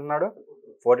వచ్చింది అంటున్నాడు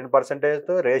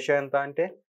 14%తో. రేషియో ఎంత అంటే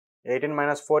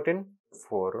 18 - 14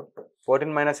 4,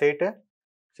 14 - 8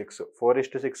 6,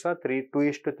 4:6 3,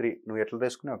 2:3. నువ్వు ఎట్లా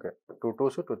తీసుకున్నావు ఓకే 2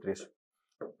 2s 2 3s.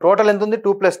 టోటల్ ఎంత ఉంది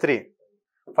 2 + 3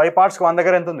 5 పార్ట్స్కి 100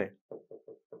 దగ్గర ఎంత ఉంది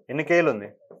ఎన్ని కేజీలు ఉంది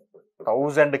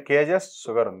 1000 kgs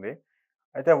షుగర్ ఉంది.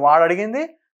 అయితే వాడు అడిగింది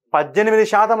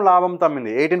 18% లాభం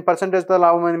తమ్మింది. 18%తో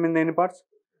లాభం అయింది ఎన్ని పార్ట్స్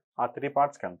ఆ 3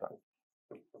 పార్ట్స్కి ఎంత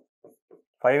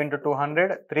 5 ×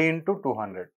 200 3 ×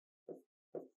 200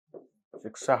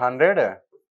 600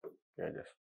 kgs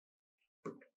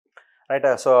right.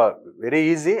 So very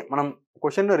easy. మనం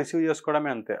క్వశ్చన్ రిసీవ్ చేసుకోవడమే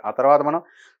అంతే. ఆ తర్వాత మనం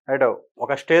రైట్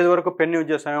ఒక స్టేజ్ వరకు పెన్ యూజ్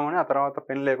చేస్తామేమో, ఆ తర్వాత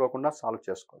పెన్ లేకోకుండా సాల్వ్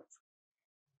చేసుకోవచ్చు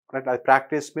రైట్. అది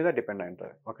ప్రాక్టీస్ మీద డిపెండ్ అయి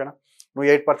ఉంటుంది ఓకేనా. నువ్వు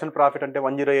 8% ప్రాఫిట్ అంటే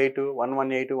 108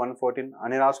 118 114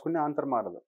 అని రాసుకుని ఆన్సర్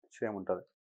మారదు, సేమ్ ఉంటుంది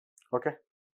ఓకే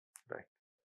రైట్.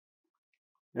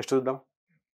 నెక్స్ట్ చూద్దాం.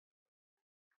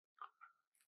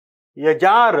 ఏ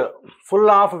jar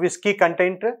full of whisky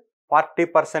content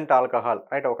 40% alcohol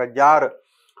right.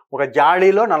 ఒక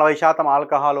జాడీలో 40%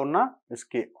 ఆల్కహాల్ ఉన్న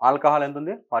విస్కీ. ఆల్కహాల్ ఎంత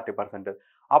ఉంది 40%.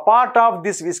 A part of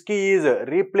this whisky is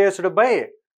replaced by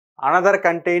another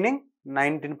containing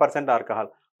 19% alcohol.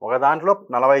 ఒక దాంట్లో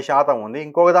 40% ఉంది,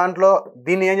 ఇంకొక దాంట్లో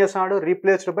దీన్ని ఏం చేస్తున్నాడు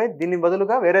రీప్లేస్డ్ బై దీన్ని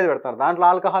బదులుగా వేరేది పెడతారు. దాంట్లో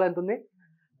ఆల్కహాల్ ఎంత ఉంది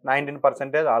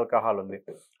 19% ఆల్కహాల్ ఉంది.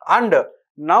 And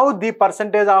now the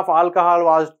percentage of alcohol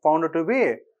was found to be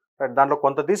దాంట్లో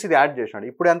కొంత తీసి ఇది యాడ్ చేసినాడు.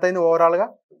 ఇప్పుడు ఎంత అయింది ఓవరాల్గా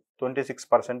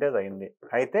 26% అయింది.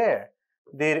 అయితే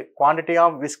the quantity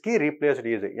of whisky replaced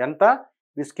is ఎంత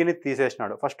విస్కీని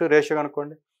తీసేసినాడు. ఫస్ట్ రేషియో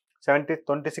కనుక్కోండి.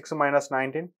 26 -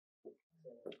 19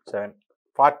 7,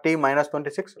 40 -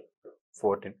 26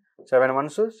 14, 7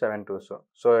 1s 7 2s.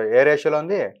 సో ఏ రేషియోలో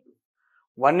ఉంది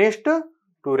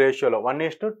 1:2 రేషియోలో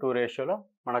 1:2 రేషియోలో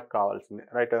మనకు కావాల్సింది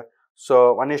రైట్. సో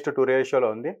 1:2 రేషియోలో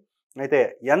ఉంది. అయితే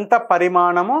ఎంత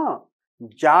పరిమాణమో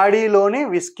జాడీలోని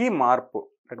విస్కీ మార్పు.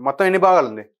 మొత్తం ఎన్ని భాగాలు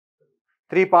ఉంది?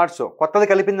 3 పార్ట్స్. కొత్తది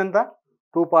కలిపింది ఎంత?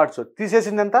 2 పార్ట్స్.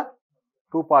 తీసేసింది ఎంత?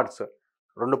 2 పార్ట్స్.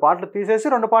 2 పార్ట్లు తీసేసి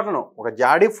 2 పార్ట్లను, ఒక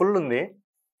జాడీ ఫుల్ ఉంది,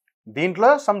 దీంట్లో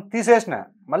సమ్ తీసేసిన,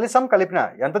 మళ్ళీ సమ్ కలిపిన.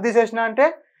 ఎంత తీసేసిన అంటే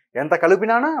ఎంత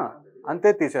కలిపినానా అంతే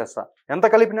తీసేస్తా. ఎంత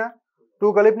కలిపినా? 2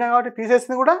 కలిపినా కాబట్టి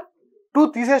తీసేసింది కూడా 2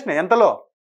 తీసేసిన. ఎంతలో?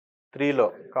 3లో.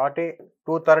 కాబట్టి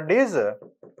 2/3 ఈజ్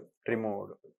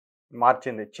రిమూవ్డ్.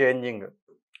 మార్చింది, చేంజింగ్.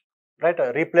 రైట్.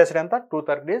 రీప్లేస్డ్ ఎంత?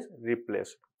 2/3 ఈజ్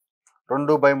రీప్లేస్డ్.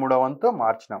 2/3 వంతు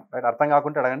మార్చినాం. రైట్. అర్థం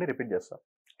కాకుంటే అడగండి, రిపీట్ చేస్తాం.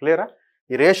 క్లియరా?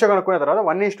 ఈ రేషియో కనుక్కున్న తర్వాత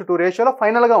 1:2 రేషియోలో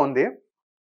ఫైనల్గా ఉంది.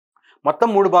 మొత్తం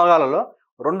 3 భాగాలలో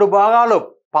 2 భాగాలు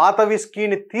పాత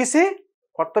విస్కీని తీసి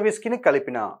కొత్త విస్కీని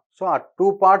కలిపిన. సో ఆ 2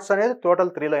 పార్ట్స్ అనేది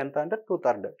టోటల్ 3లో ఎంత అంటే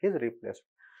 2/3 ఈజ్ రీప్లేస్డ్.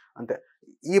 అంతే.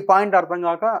 ఈ పాయింట్ అర్థం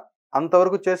కాక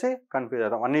అంతవరకు చేసి కన్ఫ్యూజ్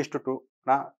అవుతాం. 1:2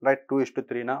 నా, రైట్,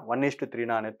 2:3 నా, 1:3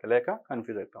 నా అనేది తెలియక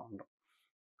కన్ఫ్యూజ్ అవుతూ ఉంటాం.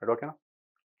 రైట్. ఓకేనా?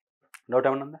 డౌట్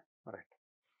ఏమన్నా ఉందా? Right.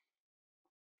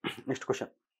 Next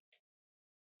question.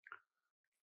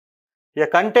 A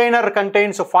container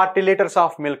contains 40 litres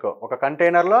of milk. ఒక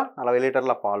కంటైనర్లో 40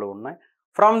 లీటర్ల పాలు ఉన్నాయి.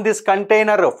 From this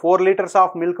container 4 litres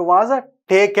of milk was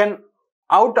taken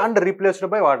out and replaced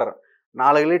by water.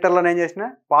 4 లీటర్లను ఏం చేసిన?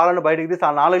 పాలను బయటికి తీసి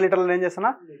ఆ 4 లీటర్లను ఏం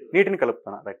చేస్తున్నా? నీటిని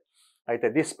కలుపుతున్నా. రైట్. అయితే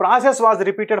this process was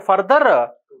repeated further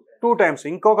 2 times.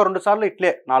 ఇంకొక 2 సార్లు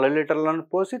ఇట్లే 4 లీటర్లను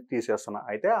పోసి తీసేస్తున్నా.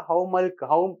 అయితే how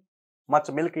much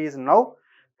milk is now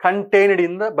contained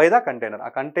in by the container. ఆ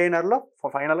కంటైనర్లో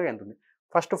ఫైనల్గా ఎంత ఉంది?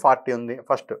 ఫస్ట్ 40 ఉంది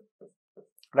ఫస్ట్.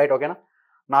 రైట్. ఓకేనా?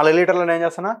 4 లీటర్లను ఏం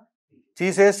చేస్తున్నా?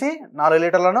 తీసేసి 4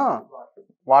 లీటర్లను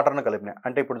వాటర్ను కలిపినా.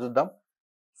 అంటే ఇప్పుడు చూద్దాం.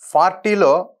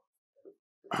 40లో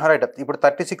రైట్ ఇప్పుడు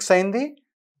 36 అయింది,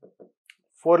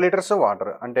 4 లీటర్స్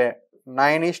వాటర్, అంటే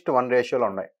 9:1 రేషియోలో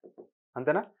ఉన్నాయి.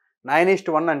 అంతేనా?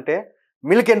 9:1 అంటే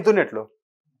మిల్క్ ఎంత ఉన్నట్లు?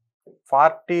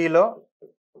 40లో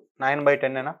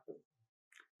 9/10ఏనా?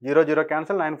 0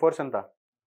 క్యాన్సల్, 9 4 ఎంత?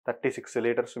 36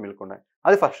 లీటర్స్ మిల్క్ ఉన్నాయి.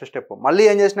 అది ఫస్ట్ స్టెప్. మళ్ళీ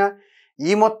ఏం చేసిన?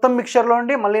 ఈ మొత్తం మిక్చర్లో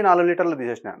ఉండి మళ్ళీ 4 లీటర్లు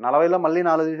తీసేసిన. 40లో మళ్ళీ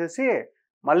 4 తీసేసి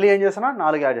మళ్ళీ ఏం చేసిన?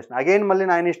 4 యాడ్ చేసిన. అగైన్ మళ్ళీ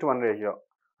 9:1 రేషియో.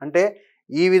 అంటే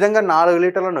ఈ విధంగా 4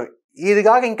 లీటర్లను ఇది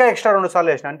కాక ఇంకా ఎక్స్ట్రా 2 సార్లు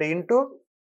వేసిన. అంటే ఇంటూ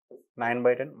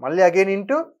 9/10, మళ్ళీ అగైన్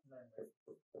ఇంటూ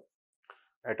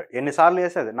రైట్. ఎన్నిసార్లు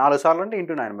వేసేది? 4 సార్లు అంటే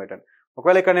ఇంటూ 9/10.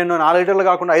 ఒకవేళ ఇక్కడ నేను 4 లీటర్లు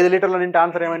కాకుండా 5 లీటర్లు నింటే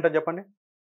ఆన్సర్ ఏమైంటుంది చెప్పండి?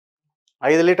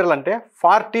 5 లీటర్లు అంటే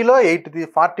 40లో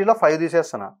 5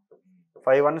 తీసేస్తున్నా.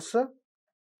 5 1s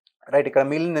రైట్. ఇక్కడ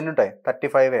మిగిలింది ఎన్ని ఉంటాయి?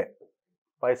 35.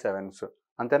 5 7s.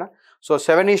 అంతేనా? సో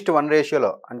 7:1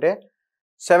 రేషియోలో అంటే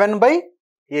 7/8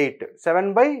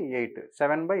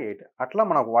 అట్లా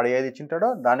మనకు వాడు ఏది ఇచ్చింటాడో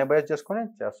దాన్ని బేస్ చేసుకొని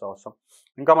చేస్తూ వస్తాం.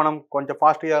 ఇంకా మనం కొంచెం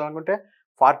ఫాస్ట్ చేయాలనుకుంటే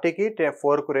 40కి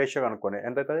 4కు రేషియో కనుక్కోండి.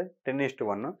 ఎంత అవుతుంది?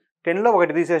 10:1. 10లో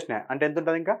 1 తీసేసిన అంటే ఎంత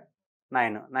ఉంటుంది? ఇంకా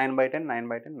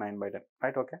 9/10.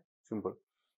 Right. Okay, simple.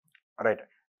 Right.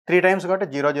 3 times కాబట్టి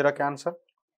 0 క్యాన్సర్.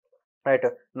 రైట్.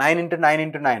 9 × 9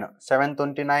 × 9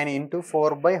 729 ×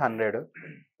 4/100.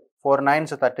 4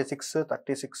 9s 36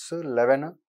 11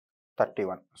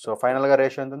 31. సో ఫైనల్గా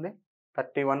రేషియో ఎంత ఉంది?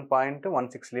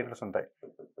 31.16 లీటర్స్ ఉంటాయి.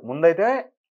 ముందైతే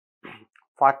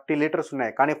 40 లీటర్స్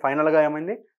ఉన్నాయి, కానీ ఫైనల్గా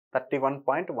ఏమైంది?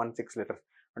 31.16 లీటర్స్.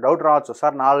 డౌట్ రావచ్చు,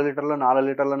 సార్ 4 లీటర్లు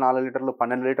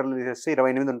 12 లీటర్లు తీసేస్తే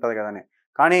 28 ఉంటుంది కదా అని.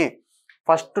 కానీ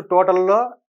ఫస్ట్ టోటల్లో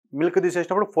మిల్క్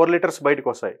తీసేసినప్పుడు 4 లీటర్స్ బయటకు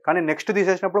వస్తాయి, కానీ నెక్స్ట్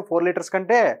తీసేసినప్పుడు 4 లీటర్స్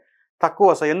కంటే తక్కువ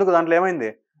వస్తాయి. ఎందుకు? దాంట్లో ఏమైంది?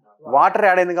 వాటర్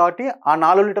యాడ్ అయింది కాబట్టి ఆ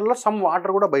 4 లీటర్లో సమ్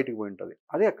వాటర్ కూడా బయటికి పోయి ఉంటుంది.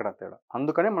 అది ఎక్కడ తేడా.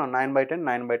 అందుకనే మనం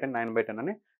 9/10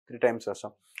 అని 3 టైమ్స్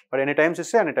చేస్తాం. బట్ ఎన్ని టైమ్స్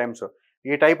ఇస్తే అన్ని టైమ్స్.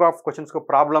 ఈ type of క్వశ్చన్స్కు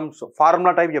problems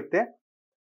formula type చెప్తే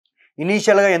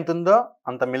ఇనీషియల్గా ఎంత ఉందో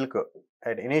అంత మిల్క్,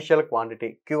 ఇనీషియల్ క్వాంటిటీ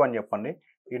క్యూ అని చెప్పండి,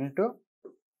 ఇంటూ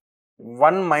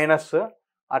 1 మైనస్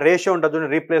ఆ రేషియో ఉంటుంది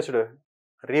చూడండి,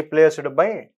 replaced by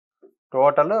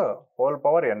total whole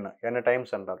power n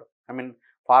times అంటారు. ఐ మీన్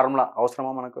ఫార్ములా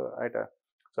అవసరమా మనకు? రైట్.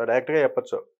 సో డైరెక్ట్గా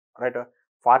చెప్పచ్చు. రైట్.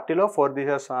 40లో 4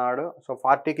 తీసేస్తున్నాడు. సో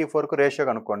 40కి 4కు రేషియో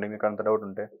కనుక్కోండి మీకు అంత డౌట్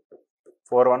ఉంటే.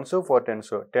 4 1s 4 10s.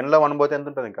 10లో 1 పోతే ఎంత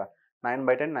ఉంటుంది? ఇంకా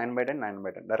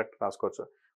 9/10 డైరెక్ట్ రాసుకోవచ్చు.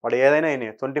 వాడు ఏదైనా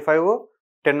అయినాయి 25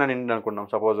 10 అని అనుకున్నాం.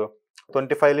 సపోజ్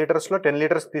 25 లీటర్స్లో 10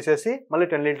 లీటర్స్ తీసేసి మళ్ళీ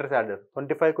 10 లీటర్స్ యాడ్ చేస్తాం.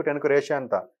 25కు 10కు రేషియో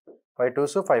ఎంత? 5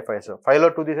 2s 5 5s. 5లో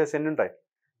 2 తీసేసి ఎన్ని ఉంటాయి?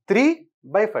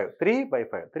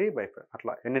 3/5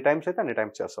 అట్లా ఎన్ని టైమ్స్ అయితే అన్ని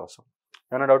టైమ్స్ చేస్తా వస్తాం.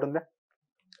 ఏమైనా డౌట్ ఉందా?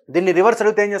 దీన్ని రివర్స్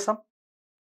అడిగితే ఏం చేస్తాం?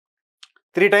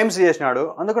 3 టైమ్స్ చేసినాడు,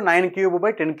 అందుకు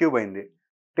 9³/10³ అయింది.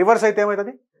 రివర్స్ అయితే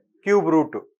ఏమవుతుంది? Cube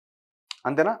root.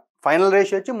 అంతేనా? ఫైనల్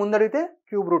రేషియో వచ్చి ముందు అడిగితే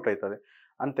క్యూబ్ రూట్ అవుతుంది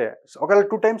అంతే. ఒకవేళ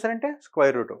 2 టైమ్స్ అని అంటే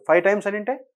స్క్వేర్ రూట్, 5 టైమ్స్ అని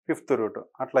అంటే 5th రూట్,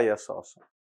 అట్లా చేస్తా వస్తాం.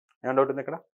 ఏమైనా డౌట్ ఉంది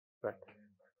ఇక్కడ?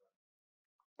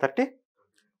 30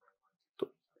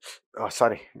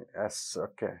 sorry yes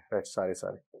okay right sorry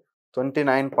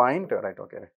 29 point right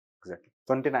okay exactly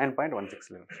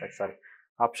 29.16 litres right sorry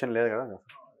option లేదు కదా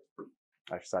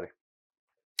right sorry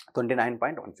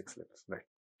 29.16 litres right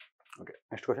okay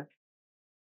next question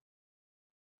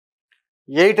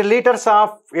 8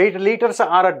 liters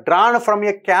are drawn from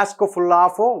a cask full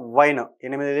of wine.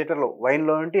 8 లీటర్లు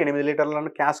వైన్లో నుండి 8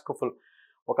 లీటర్లను క్యాస్క్ ఫుల్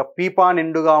ఒక పీపా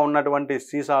నిండుగా ఉన్నటువంటి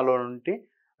సీసాలో నుండి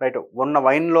రైట్ ఉన్న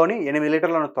వైన్లోని 8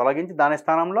 లీటర్లను తొలగించి దాని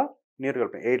స్థానంలో నీరు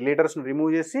కలిపాను. 8 లీటర్స్ను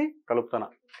రిమూవ్ చేసి కలుపుతాను.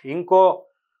 ఇంకో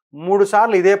 3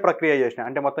 సార్లు ఇదే ప్రక్రియ చేసిన,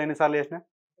 అంటే మొత్తం ఎన్నిసార్లు చేసిన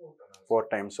 4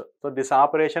 times. So this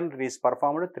operation is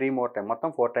performed 3 more times, మొత్తం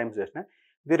 4 times చేసిన.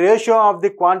 The ratio of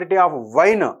the quantity of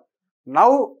wine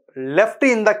now left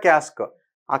in the క్యాస్క్,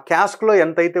 ఆ క్యాస్క్లో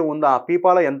ఎంతైతే ఉందో ఆ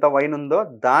పీపాలో ఎంత వైన్ ఉందో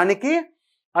దానికి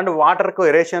అండ్ వాటర్కు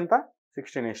రేషియో ఎంత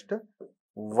 16:,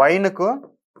 వైన్కు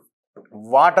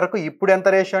వాటర్కు ఇప్పుడు ఎంత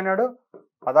రేషియో అన్నాడు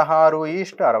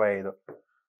 16:65.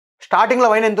 స్టార్టింగ్లో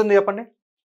వైన్ ఎంత ఉంది చెప్పండి,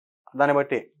 దాన్ని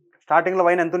బట్టి స్టార్టింగ్లో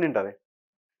వైన్ ఎంత ఉంటుంది.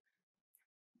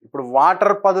 ఇప్పుడు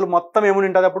వాటర్ పదులు మొత్తం ఏముని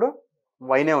ఉంటుంది, అప్పుడు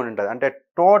వైనే ఉని ఉంటుంది. అంటే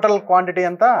టోటల్ క్వాంటిటీ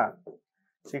ఎంత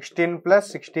 16 +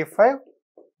 65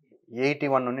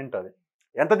 81 ఉండి ఉంటుంది.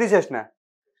 ఎంత తీసేసిన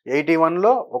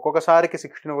 81లో ఒక్కొక్కసారికి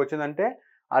 16 వచ్చిందంటే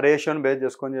ఆ రేషియోని బేస్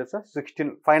చేసుకొని చేస్తా 16.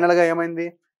 ఫైనల్గా ఏమైంది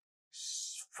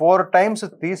 4 times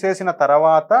తీసేసిన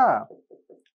తర్వాత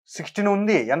 16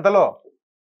 ఉంది. ఎంతలో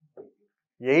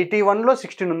 81లో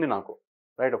 16 ఉంది నాకు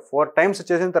రైట్. 4 times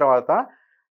చేసిన తర్వాత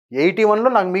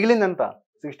 81లో నాకు మిగిలింది ఎంత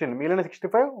 16, మిగిలిన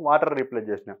 65 వాటర్ రీప్లేస్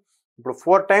చేసిన. ఇప్పుడు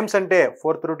 4 times అంటే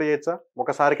 4th రూట్ చేయొచ్చా,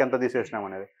 ఒకసారికి ఎంత తీసేసినాం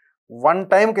అనేది. 1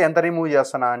 timeకి ఎంత రిమూవ్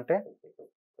చేస్తున్నా అంటే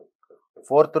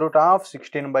 4th root of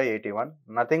 16/81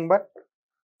 nothing but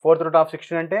 4th root of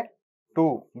 16 అంటే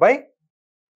 2/3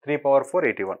 ×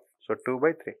 81. సో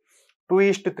 2/3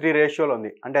 2:3 రేషియోలో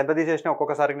ఉంది. అంటే ఎంత తీసేసినా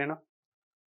ఒక్కొక్కసారికి నేను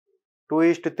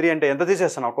 2:3 అంటే ఎంత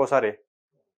తీసేస్తాను ఒక్కోసారి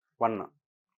 1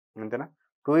 అంతేనా.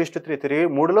 2:3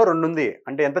 3లో 2 ఉంది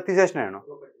అంటే ఎంత తీసేసిన నేను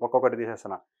ఒక్కొక్కటి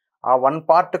తీసేస్తాను. ఆ 1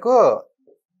 పార్ట్కు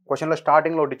క్వశ్చన్లో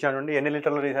స్టార్టింగ్లో ఒకటి ఇచ్చాను, ఎన్ని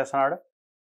లీటర్లు తీసేస్తున్నాడు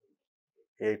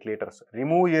 8 లీటర్స్.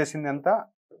 రిమూవ్ చేసింది ఎంత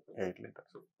 8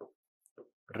 లీటర్స్.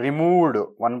 Removed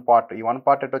 1 part. ఈ 1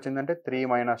 part ఎట్ వచ్చిందంటే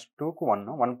 3 - 2కు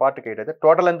 1 partకి 8 అయితే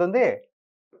టోటల్ ఎంత ఉంది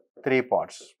 3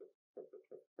 parts.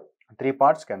 3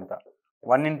 partsకి ఎంత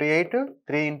 1 × 8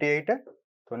 3 × 8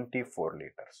 24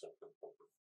 లీటర్స్,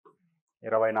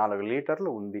 24 లీటర్లు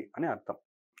ఉంది అని అర్థం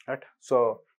రైట్. సో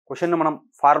క్వశ్చన్ మనం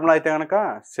ఫార్ములా అయితే కనుక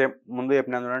సేమ్ ముందు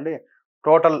చెప్పినా చూడండి,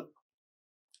 టోటల్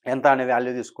ఎంత అనే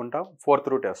వాల్యూ తీసుకుంటాం 4th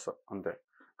రూట్ వేస్తాం అంతే.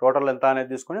 టోటల్ ఎంత అనేది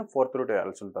తీసుకొని 4th రూట్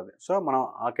వేయాల్సి ఉంటుంది. సో మనం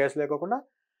ఆ కేసు లేకోకుండా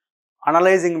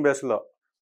అనలైజింగ్ బేస్లో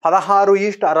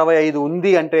 16:65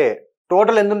 ఉంది అంటే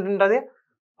టోటల్ ఎంత ఉంటుంది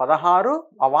 16,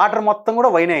 ఆ వాటర్ మొత్తం కూడా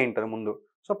వైన్ అయి ఉంటుంది ముందు.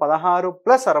 సో 16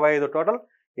 + 65 టోటల్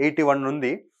 81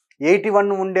 ఉంది.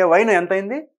 81 ఉండే వైన్ ఎంత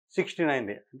అయింది 16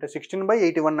 అయింది. అంటే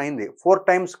 16/81 అయింది. 4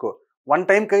 timesకు 1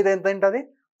 timeకి అయితే ఎంత ఉంటుంది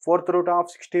 4th root of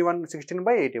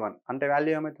 16/81 అంటే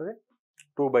వాల్యూ ఏమవుతుంది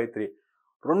 2/3.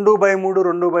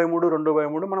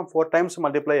 2/3 మనం 4 times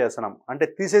మల్టిప్లై చేస్తున్నాం. అంటే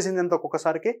తీసేసింది ఎంత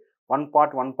ఒక్కొక్కసారికి 1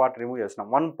 part రిమూవ్ చేస్తున్నాం.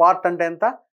 1 part అంటే ఎంత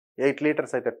 8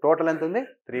 లీటర్స్ అయితే టోటల్ ఎంత ఉంది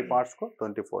 3 partsకు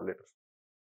 24 litres.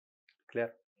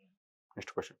 Clear.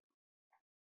 Next question.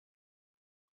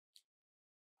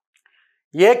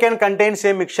 A can contains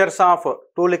a mixtures of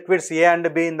 2 liquids A and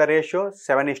B in the ratio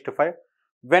 7:5.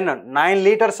 When 9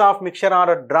 liters of mixture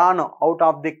are drawn out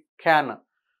of the can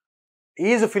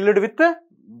is filled with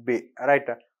B, right?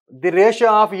 The ratio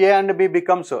of A and B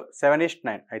becomes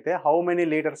 7:9. అయితే how many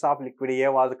liters of liquid A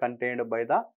was contained by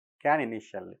the can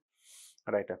initially,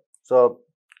 right? So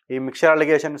ఈ mixture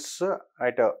allegations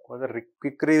right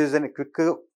quick revision quick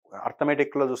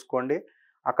అర్థమెటిక్లో చూసుకోండి.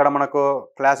 అక్కడ మనకు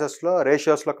క్లాసెస్లో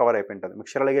రేషియోస్లో cover అయిపోయింటుంది.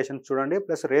 Mixture allegations చూడండి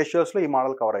plus రేషియోస్లో ఈ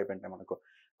model cover అయిపోయింటాయి మనకు.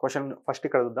 Question first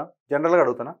ఇక్కడ చూద్దాం. జనరల్గా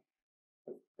అడుగుతున్నా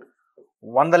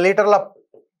 100 లీటర్ల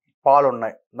పాలు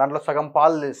ఉన్నాయి, దాంట్లో సగం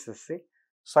పాలు తీసేసి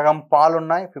సగం పాలు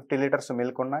ఉన్నాయి, 50 లీటర్స్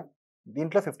మిల్క్ ఉన్నాయి,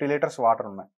 దీంట్లో 50 లీటర్స్ వాటర్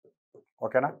ఉన్నాయి.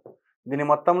 ఓకేనా. దీని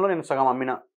మొత్తంలో నేను సగం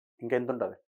అమ్మినా ఇంకెంత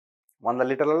ఉంటుంది 100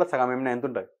 లీటర్లలో సగం అమ్మినా ఎంత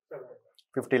ఉంటుంది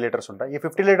 50 లీటర్స్ ఉంటాయి. ఈ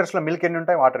 50 లీటర్స్లో మిల్క్ ఎన్ని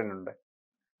ఉంటాయి వాటర్ ఎన్ని ఉంటాయి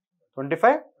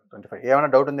 25. ఏమైనా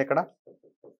డౌట్ ఉంది ఇక్కడ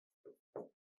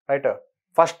రైట్.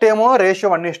 ఫస్ట్ ఏమో రేషియో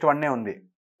 1:1 ఉంది,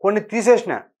 కొన్ని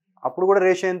తీసేసిన అప్పుడు కూడా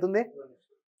రేషియో ఎంత ఉంది,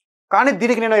 కానీ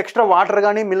దీనికి నేను ఎక్స్ట్రా వాటర్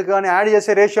కానీ మిల్క్ కానీ యాడ్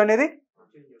చేసే రేషియో అనేది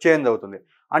చేంజ్ అవుతుంది.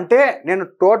 అంటే నేను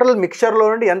టోటల్ మిక్చర్లో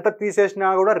నుండి ఎంత తీసేసినా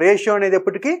కూడా రేషియో అనేది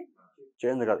ఎప్పటికీ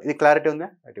చేంజ్ కాదు. ఇది క్లారిటీ ఉందా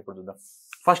రైట్. ఇప్పుడు చూద్దాం.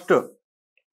 ఫస్ట్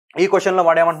ఈ క్వశ్చన్లో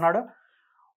వాడేమంటున్నాడు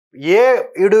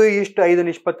 7:5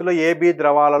 నిష్పత్తిలో AB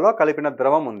ద్రవాలలో కలిపిన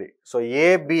ద్రవం ఉంది. సో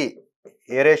AB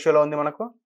ఏ రేషియోలో ఉంది మనకు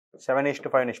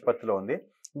 7:5 నిష్పత్తిలో ఉంది.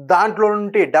 దాంట్లో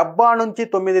నుండి డబ్బా నుంచి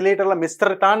 9 లీటర్ల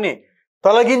మిశ్రితాన్ని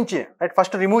తొలగించి రైట్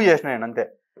ఫస్ట్ రిమూవ్ చేసిన నేను అంతే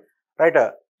right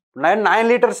 9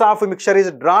 litres of mixture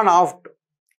is drawn of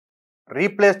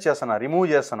replace చేస్తున్నా రిమూవ్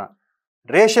చేస్తున్నా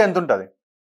రేషియో ఎంత ఉంటుంది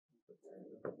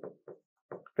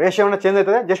రేషియో ఏమైనా చేంజ్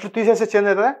అవుతుందా జస్ట్ తీసేస్తే చేంజ్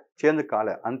అవుతుందా చేంజ్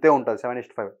కాలే అంతే ఉంటుంది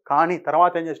 7:5 కానీ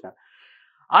తర్వాత ఏం చేసిన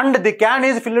and the can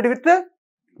is filled with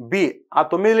B ఆ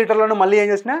 9 లీటర్లను మళ్ళీ ఏం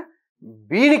చేసిన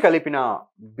బీని కలిపిన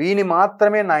బీని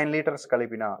మాత్రమే 9 లీటర్స్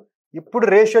కలిపిన ఇప్పుడు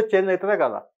రేషియో చేంజ్ అవుతుందా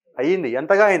కదా అయ్యింది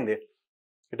ఎంతగా అయింది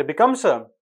ఇట్ బికమ్స్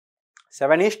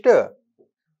 7:9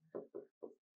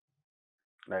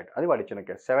 రైట్ అది వాడు ఇచ్చిన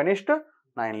కేసు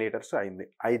 7:9 లీటర్స్ అయింది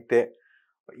అయితే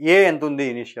ఏ ఎంత ఉంది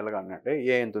ఇనిషియల్గా అన్నట్టే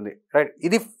ఏ ఎంత ఉంది రైట్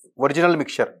ఇది ఒరిజినల్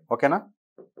మిక్చర్ ఓకేనా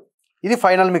ఇది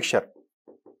ఫైనల్ మిక్చర్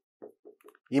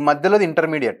ఈ మధ్యలోది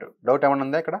ఇంటర్మీడియట్ డౌట్ ఏమైనా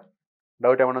ఉందా ఇక్కడ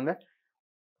డౌట్ ఏమైనా ఉందా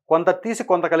కొంత తీసి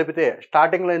కొంత కలిపితే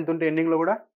స్టార్టింగ్లో ఎంత ఉంటే ఎండింగ్లో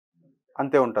కూడా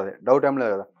అంతే ఉంటుంది డౌట్ ఏం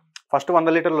లేదు కదా ఫస్ట్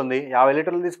 100 లీటర్లు ఉంది 50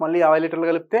 లీటర్లు తీసి మళ్ళీ 50 లీటర్లు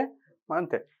కలిపితే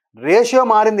అంతే రేషియో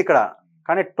మారింది ఇక్కడ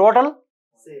కానీ టోటల్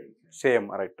సేమ్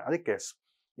రైట్ అది కేస్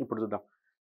ఇప్పుడు చూద్దాం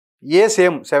ఏ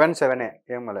సేమ్ 7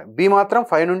 ఏం మళ్ళీ బి మాత్రం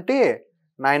 5 నుండి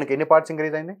 9కి ఎన్ని పార్ట్స్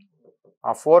ఇంక్రీజ్ అయింది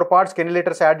ఆ 4 పార్ట్స్కి ఎన్ని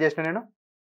లీటర్స్ యాడ్ చేసిన నేను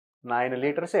 9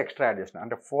 లీటర్స్ ఎక్స్ట్రా యాడ్ చేసిన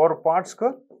అంటే 4 పార్ట్స్కు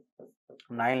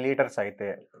 9 లీటర్స్ అయితే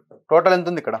టోటల్ ఎంత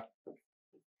ఉంది ఇక్కడ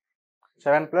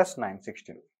 7 + 9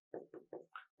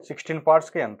 16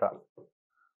 పార్ట్స్కి ఎంత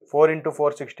 4 ×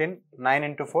 4 16 9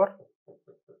 × 4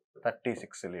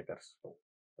 36 లీటర్స్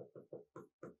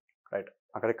రైట్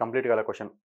అక్కడికి కంప్లీట్ కాలే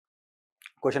క్వశ్చన్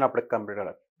అప్పటికి కంప్లీట్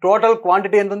కాలేదు టోటల్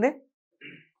క్వాంటిటీ ఎంత ఉంది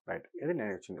రైట్ ఇది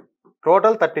నేను ఇచ్చింది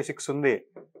టోటల్ 36 ఉంది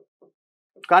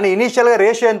కానీ ఇనీషియల్గా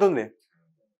రేషియో ఎంత ఉంది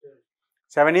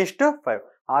 7:5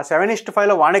 ఆ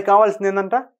 7:5లో వానికి కావాల్సింది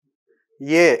ఏంటంట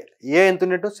ఏ ఎంత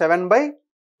ఉన్నట్టు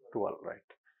 7/12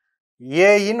 right A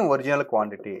in original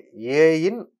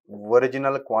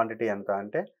quantity ఎంత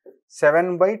అంటే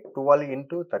 7/12 ×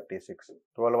 36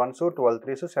 12 1s 12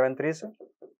 3s 7 3s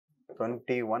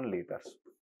 21 లీటర్స్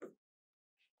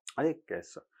అది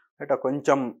కేసు రైట్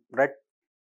కొంచెం రైట్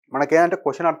మనకేంటంటే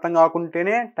క్వశ్చన్ అర్థం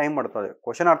కాకుంటేనే టైం పడుతుంది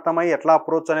క్వశ్చన్ అర్థమై ఎట్లా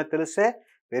అప్రోచ్ అనేది తెలిస్తే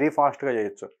వెరీ ఫాస్ట్గా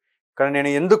చేయొచ్చు ఇక్కడ నేను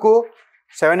ఎందుకు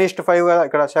 7:5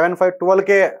 ఇక్కడ 7/5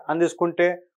 12కే అని తీసుకుంటే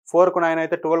 4కు 9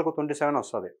 అయితే 12కు 27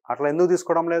 వస్తుంది అట్లా ఎందుకు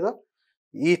తీసుకోవడం లేదు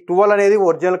ఈ 12 అనేది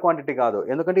ఒరిజినల్ క్వాంటిటీ కాదు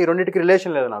ఎందుకంటే ఈ రెండింటికి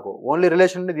రిలేషన్ లేదు నాకు ఓన్లీ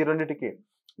రిలేషన్ ఉంది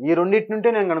ఈ రెండింటి నుంటే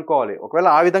నేను కనుక్కోవాలి ఒకవేళ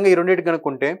ఆ విధంగా ఈ రెండింటికి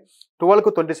కనుక్కుంటే 12కు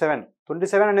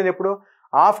 27 అనేది ఎప్పుడు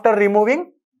ఆఫ్టర్ రిమూవింగ్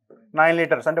 9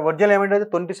 లీటర్స్ అంటే ఒరిజినల్ ఏమంటే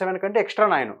 27 కంటే ఎక్స్ట్రా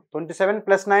 9 27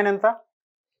 + 9 ఎంత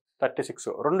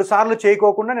 36 2 సార్లు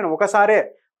చేయకోకుండా నేను ఒకసారే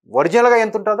ఒరిజినల్గా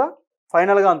ఎంత ఉంటుందో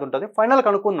ఫైనల్గా అంత ఉంటుంది ఫైనల్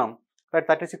కనుక్కుందాం రైట్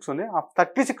 36 ఉంది ఆ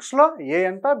 36లో ఏ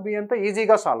ఎంత బి ఎంత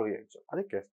ఈజీగా సాల్వ్ చేయొచ్చు అది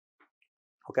కేసు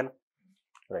ఓకేనా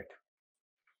రైట్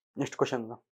నెక్స్ట్ క్వశ్చన్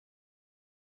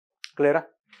క్లియరా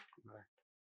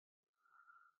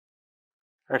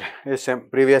right same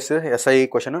previous SI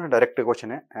question direct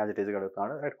క్వశ్చనే యాజ్ ఇట్ ఈజ్గా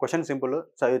అడుగుతున్నాడు రైట్ క్వశ్చన్ సింపుల్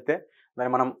చదివితే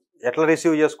దాన్ని మనం ఎట్లా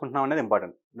రిసీవ్ చేసుకుంటున్నాం అనేది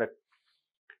important right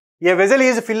A vessel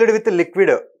is filled with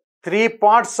liquid 3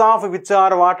 parts of which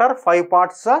or water 5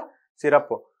 parts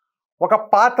syrup ఒక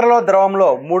పాత్రలో ద్రవంలో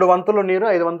 3 వంతులు నీరు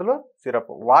 5 వంతులు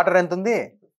సిరప్ వాటర్ ఎంత ఉంది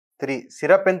 3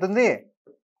 సిరప్ ఎంత ఉంది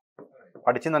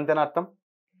పడిచింది అంతేనా అర్థం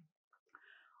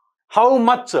how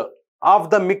much of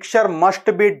the mixture must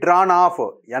be drawn of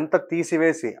ఎంత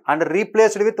తీసివేసి అండ్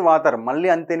రీప్లేస్డ్ విత్ వాటర్ మళ్ళీ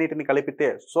అంతే నీటిని కలిపితే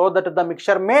so that the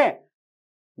mixture may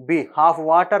be half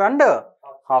water and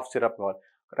half syrup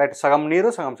right సగం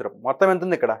నీరు సగం సిరప్ మొత్తం ఎంత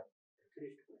ఉంది ఇక్కడ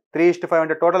 3:5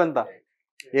 అంటే టోటల్ ఎంత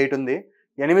 8 ఉంది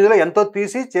 8లో ఎంతో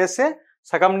తీసి చేస్తే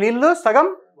సగం నీళ్ళు సగం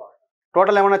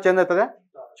టోటల్ ఏమైనా చేంజ్ అవుతుందా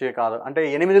కాదు అంటే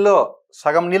 8లో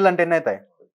సగం నీళ్ళు అంటే ఎన్ని అవుతాయి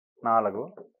 4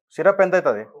 సిరప్ ఎంత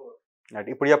అవుతుంది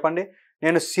ఇప్పుడు చెప్పండి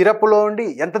నేను సిరప్లో ఉండి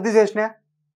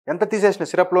ఎంత తీసేసిన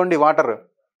సిరప్లో ఉండి వాటర్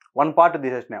 1 part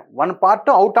తీసేసిన 1 part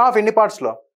అవుట్ ఆఫ్ ఎన్ని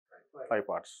పార్ట్స్లో 5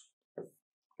 parts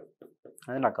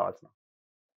అది నాకు కావాల్సిన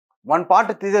 1 part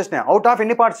తీసేసిన అవుట్ ఆఫ్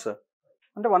ఎన్ని పార్ట్స్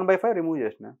అంటే 1/5 రిమూవ్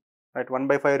చేసిన రైట్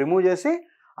 1/5 రిమూవ్ చేసి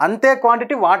అంతే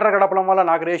క్వాంటిటీ వాటర్ గడపడం వల్ల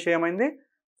నాకు రేషియో ఏమైంది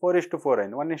 4:4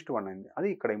 అయింది 1:1 అయింది అది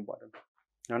ఇక్కడ ఇంపార్టెంట్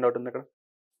ఏం డౌట్ ఉంది ఇక్కడ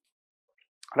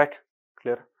రైట్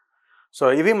క్లియర్ సో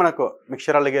ఇవి మనకు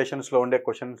మిక్చర్ అలిగేషన్స్లో ఉండే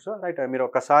క్వశ్చన్స్ రైట్ మీరు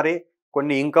ఒకసారి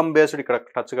కొన్ని ఇన్కమ్ బేస్డ్ ఇక్కడ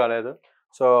టచ్ కాలేదు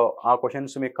సో ఆ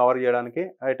క్వశ్చన్స్ మీకు కవర్ చేయడానికి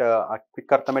రైట్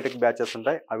క్విక్ అర్థమెటిక్ బ్యాచెస్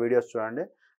ఉంటాయి ఆ వీడియోస్ చూడండి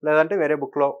లేదంటే వేరే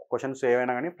బుక్లో క్వశ్చన్స్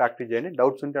ఏవైనా కానీ ప్రాక్టీస్ చేయండి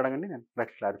డౌట్స్ ఉంటే అడగండి నేను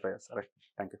నెక్స్ట్ క్లారిఫై చేస్తాను రైట్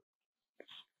థ్యాంక్ యూ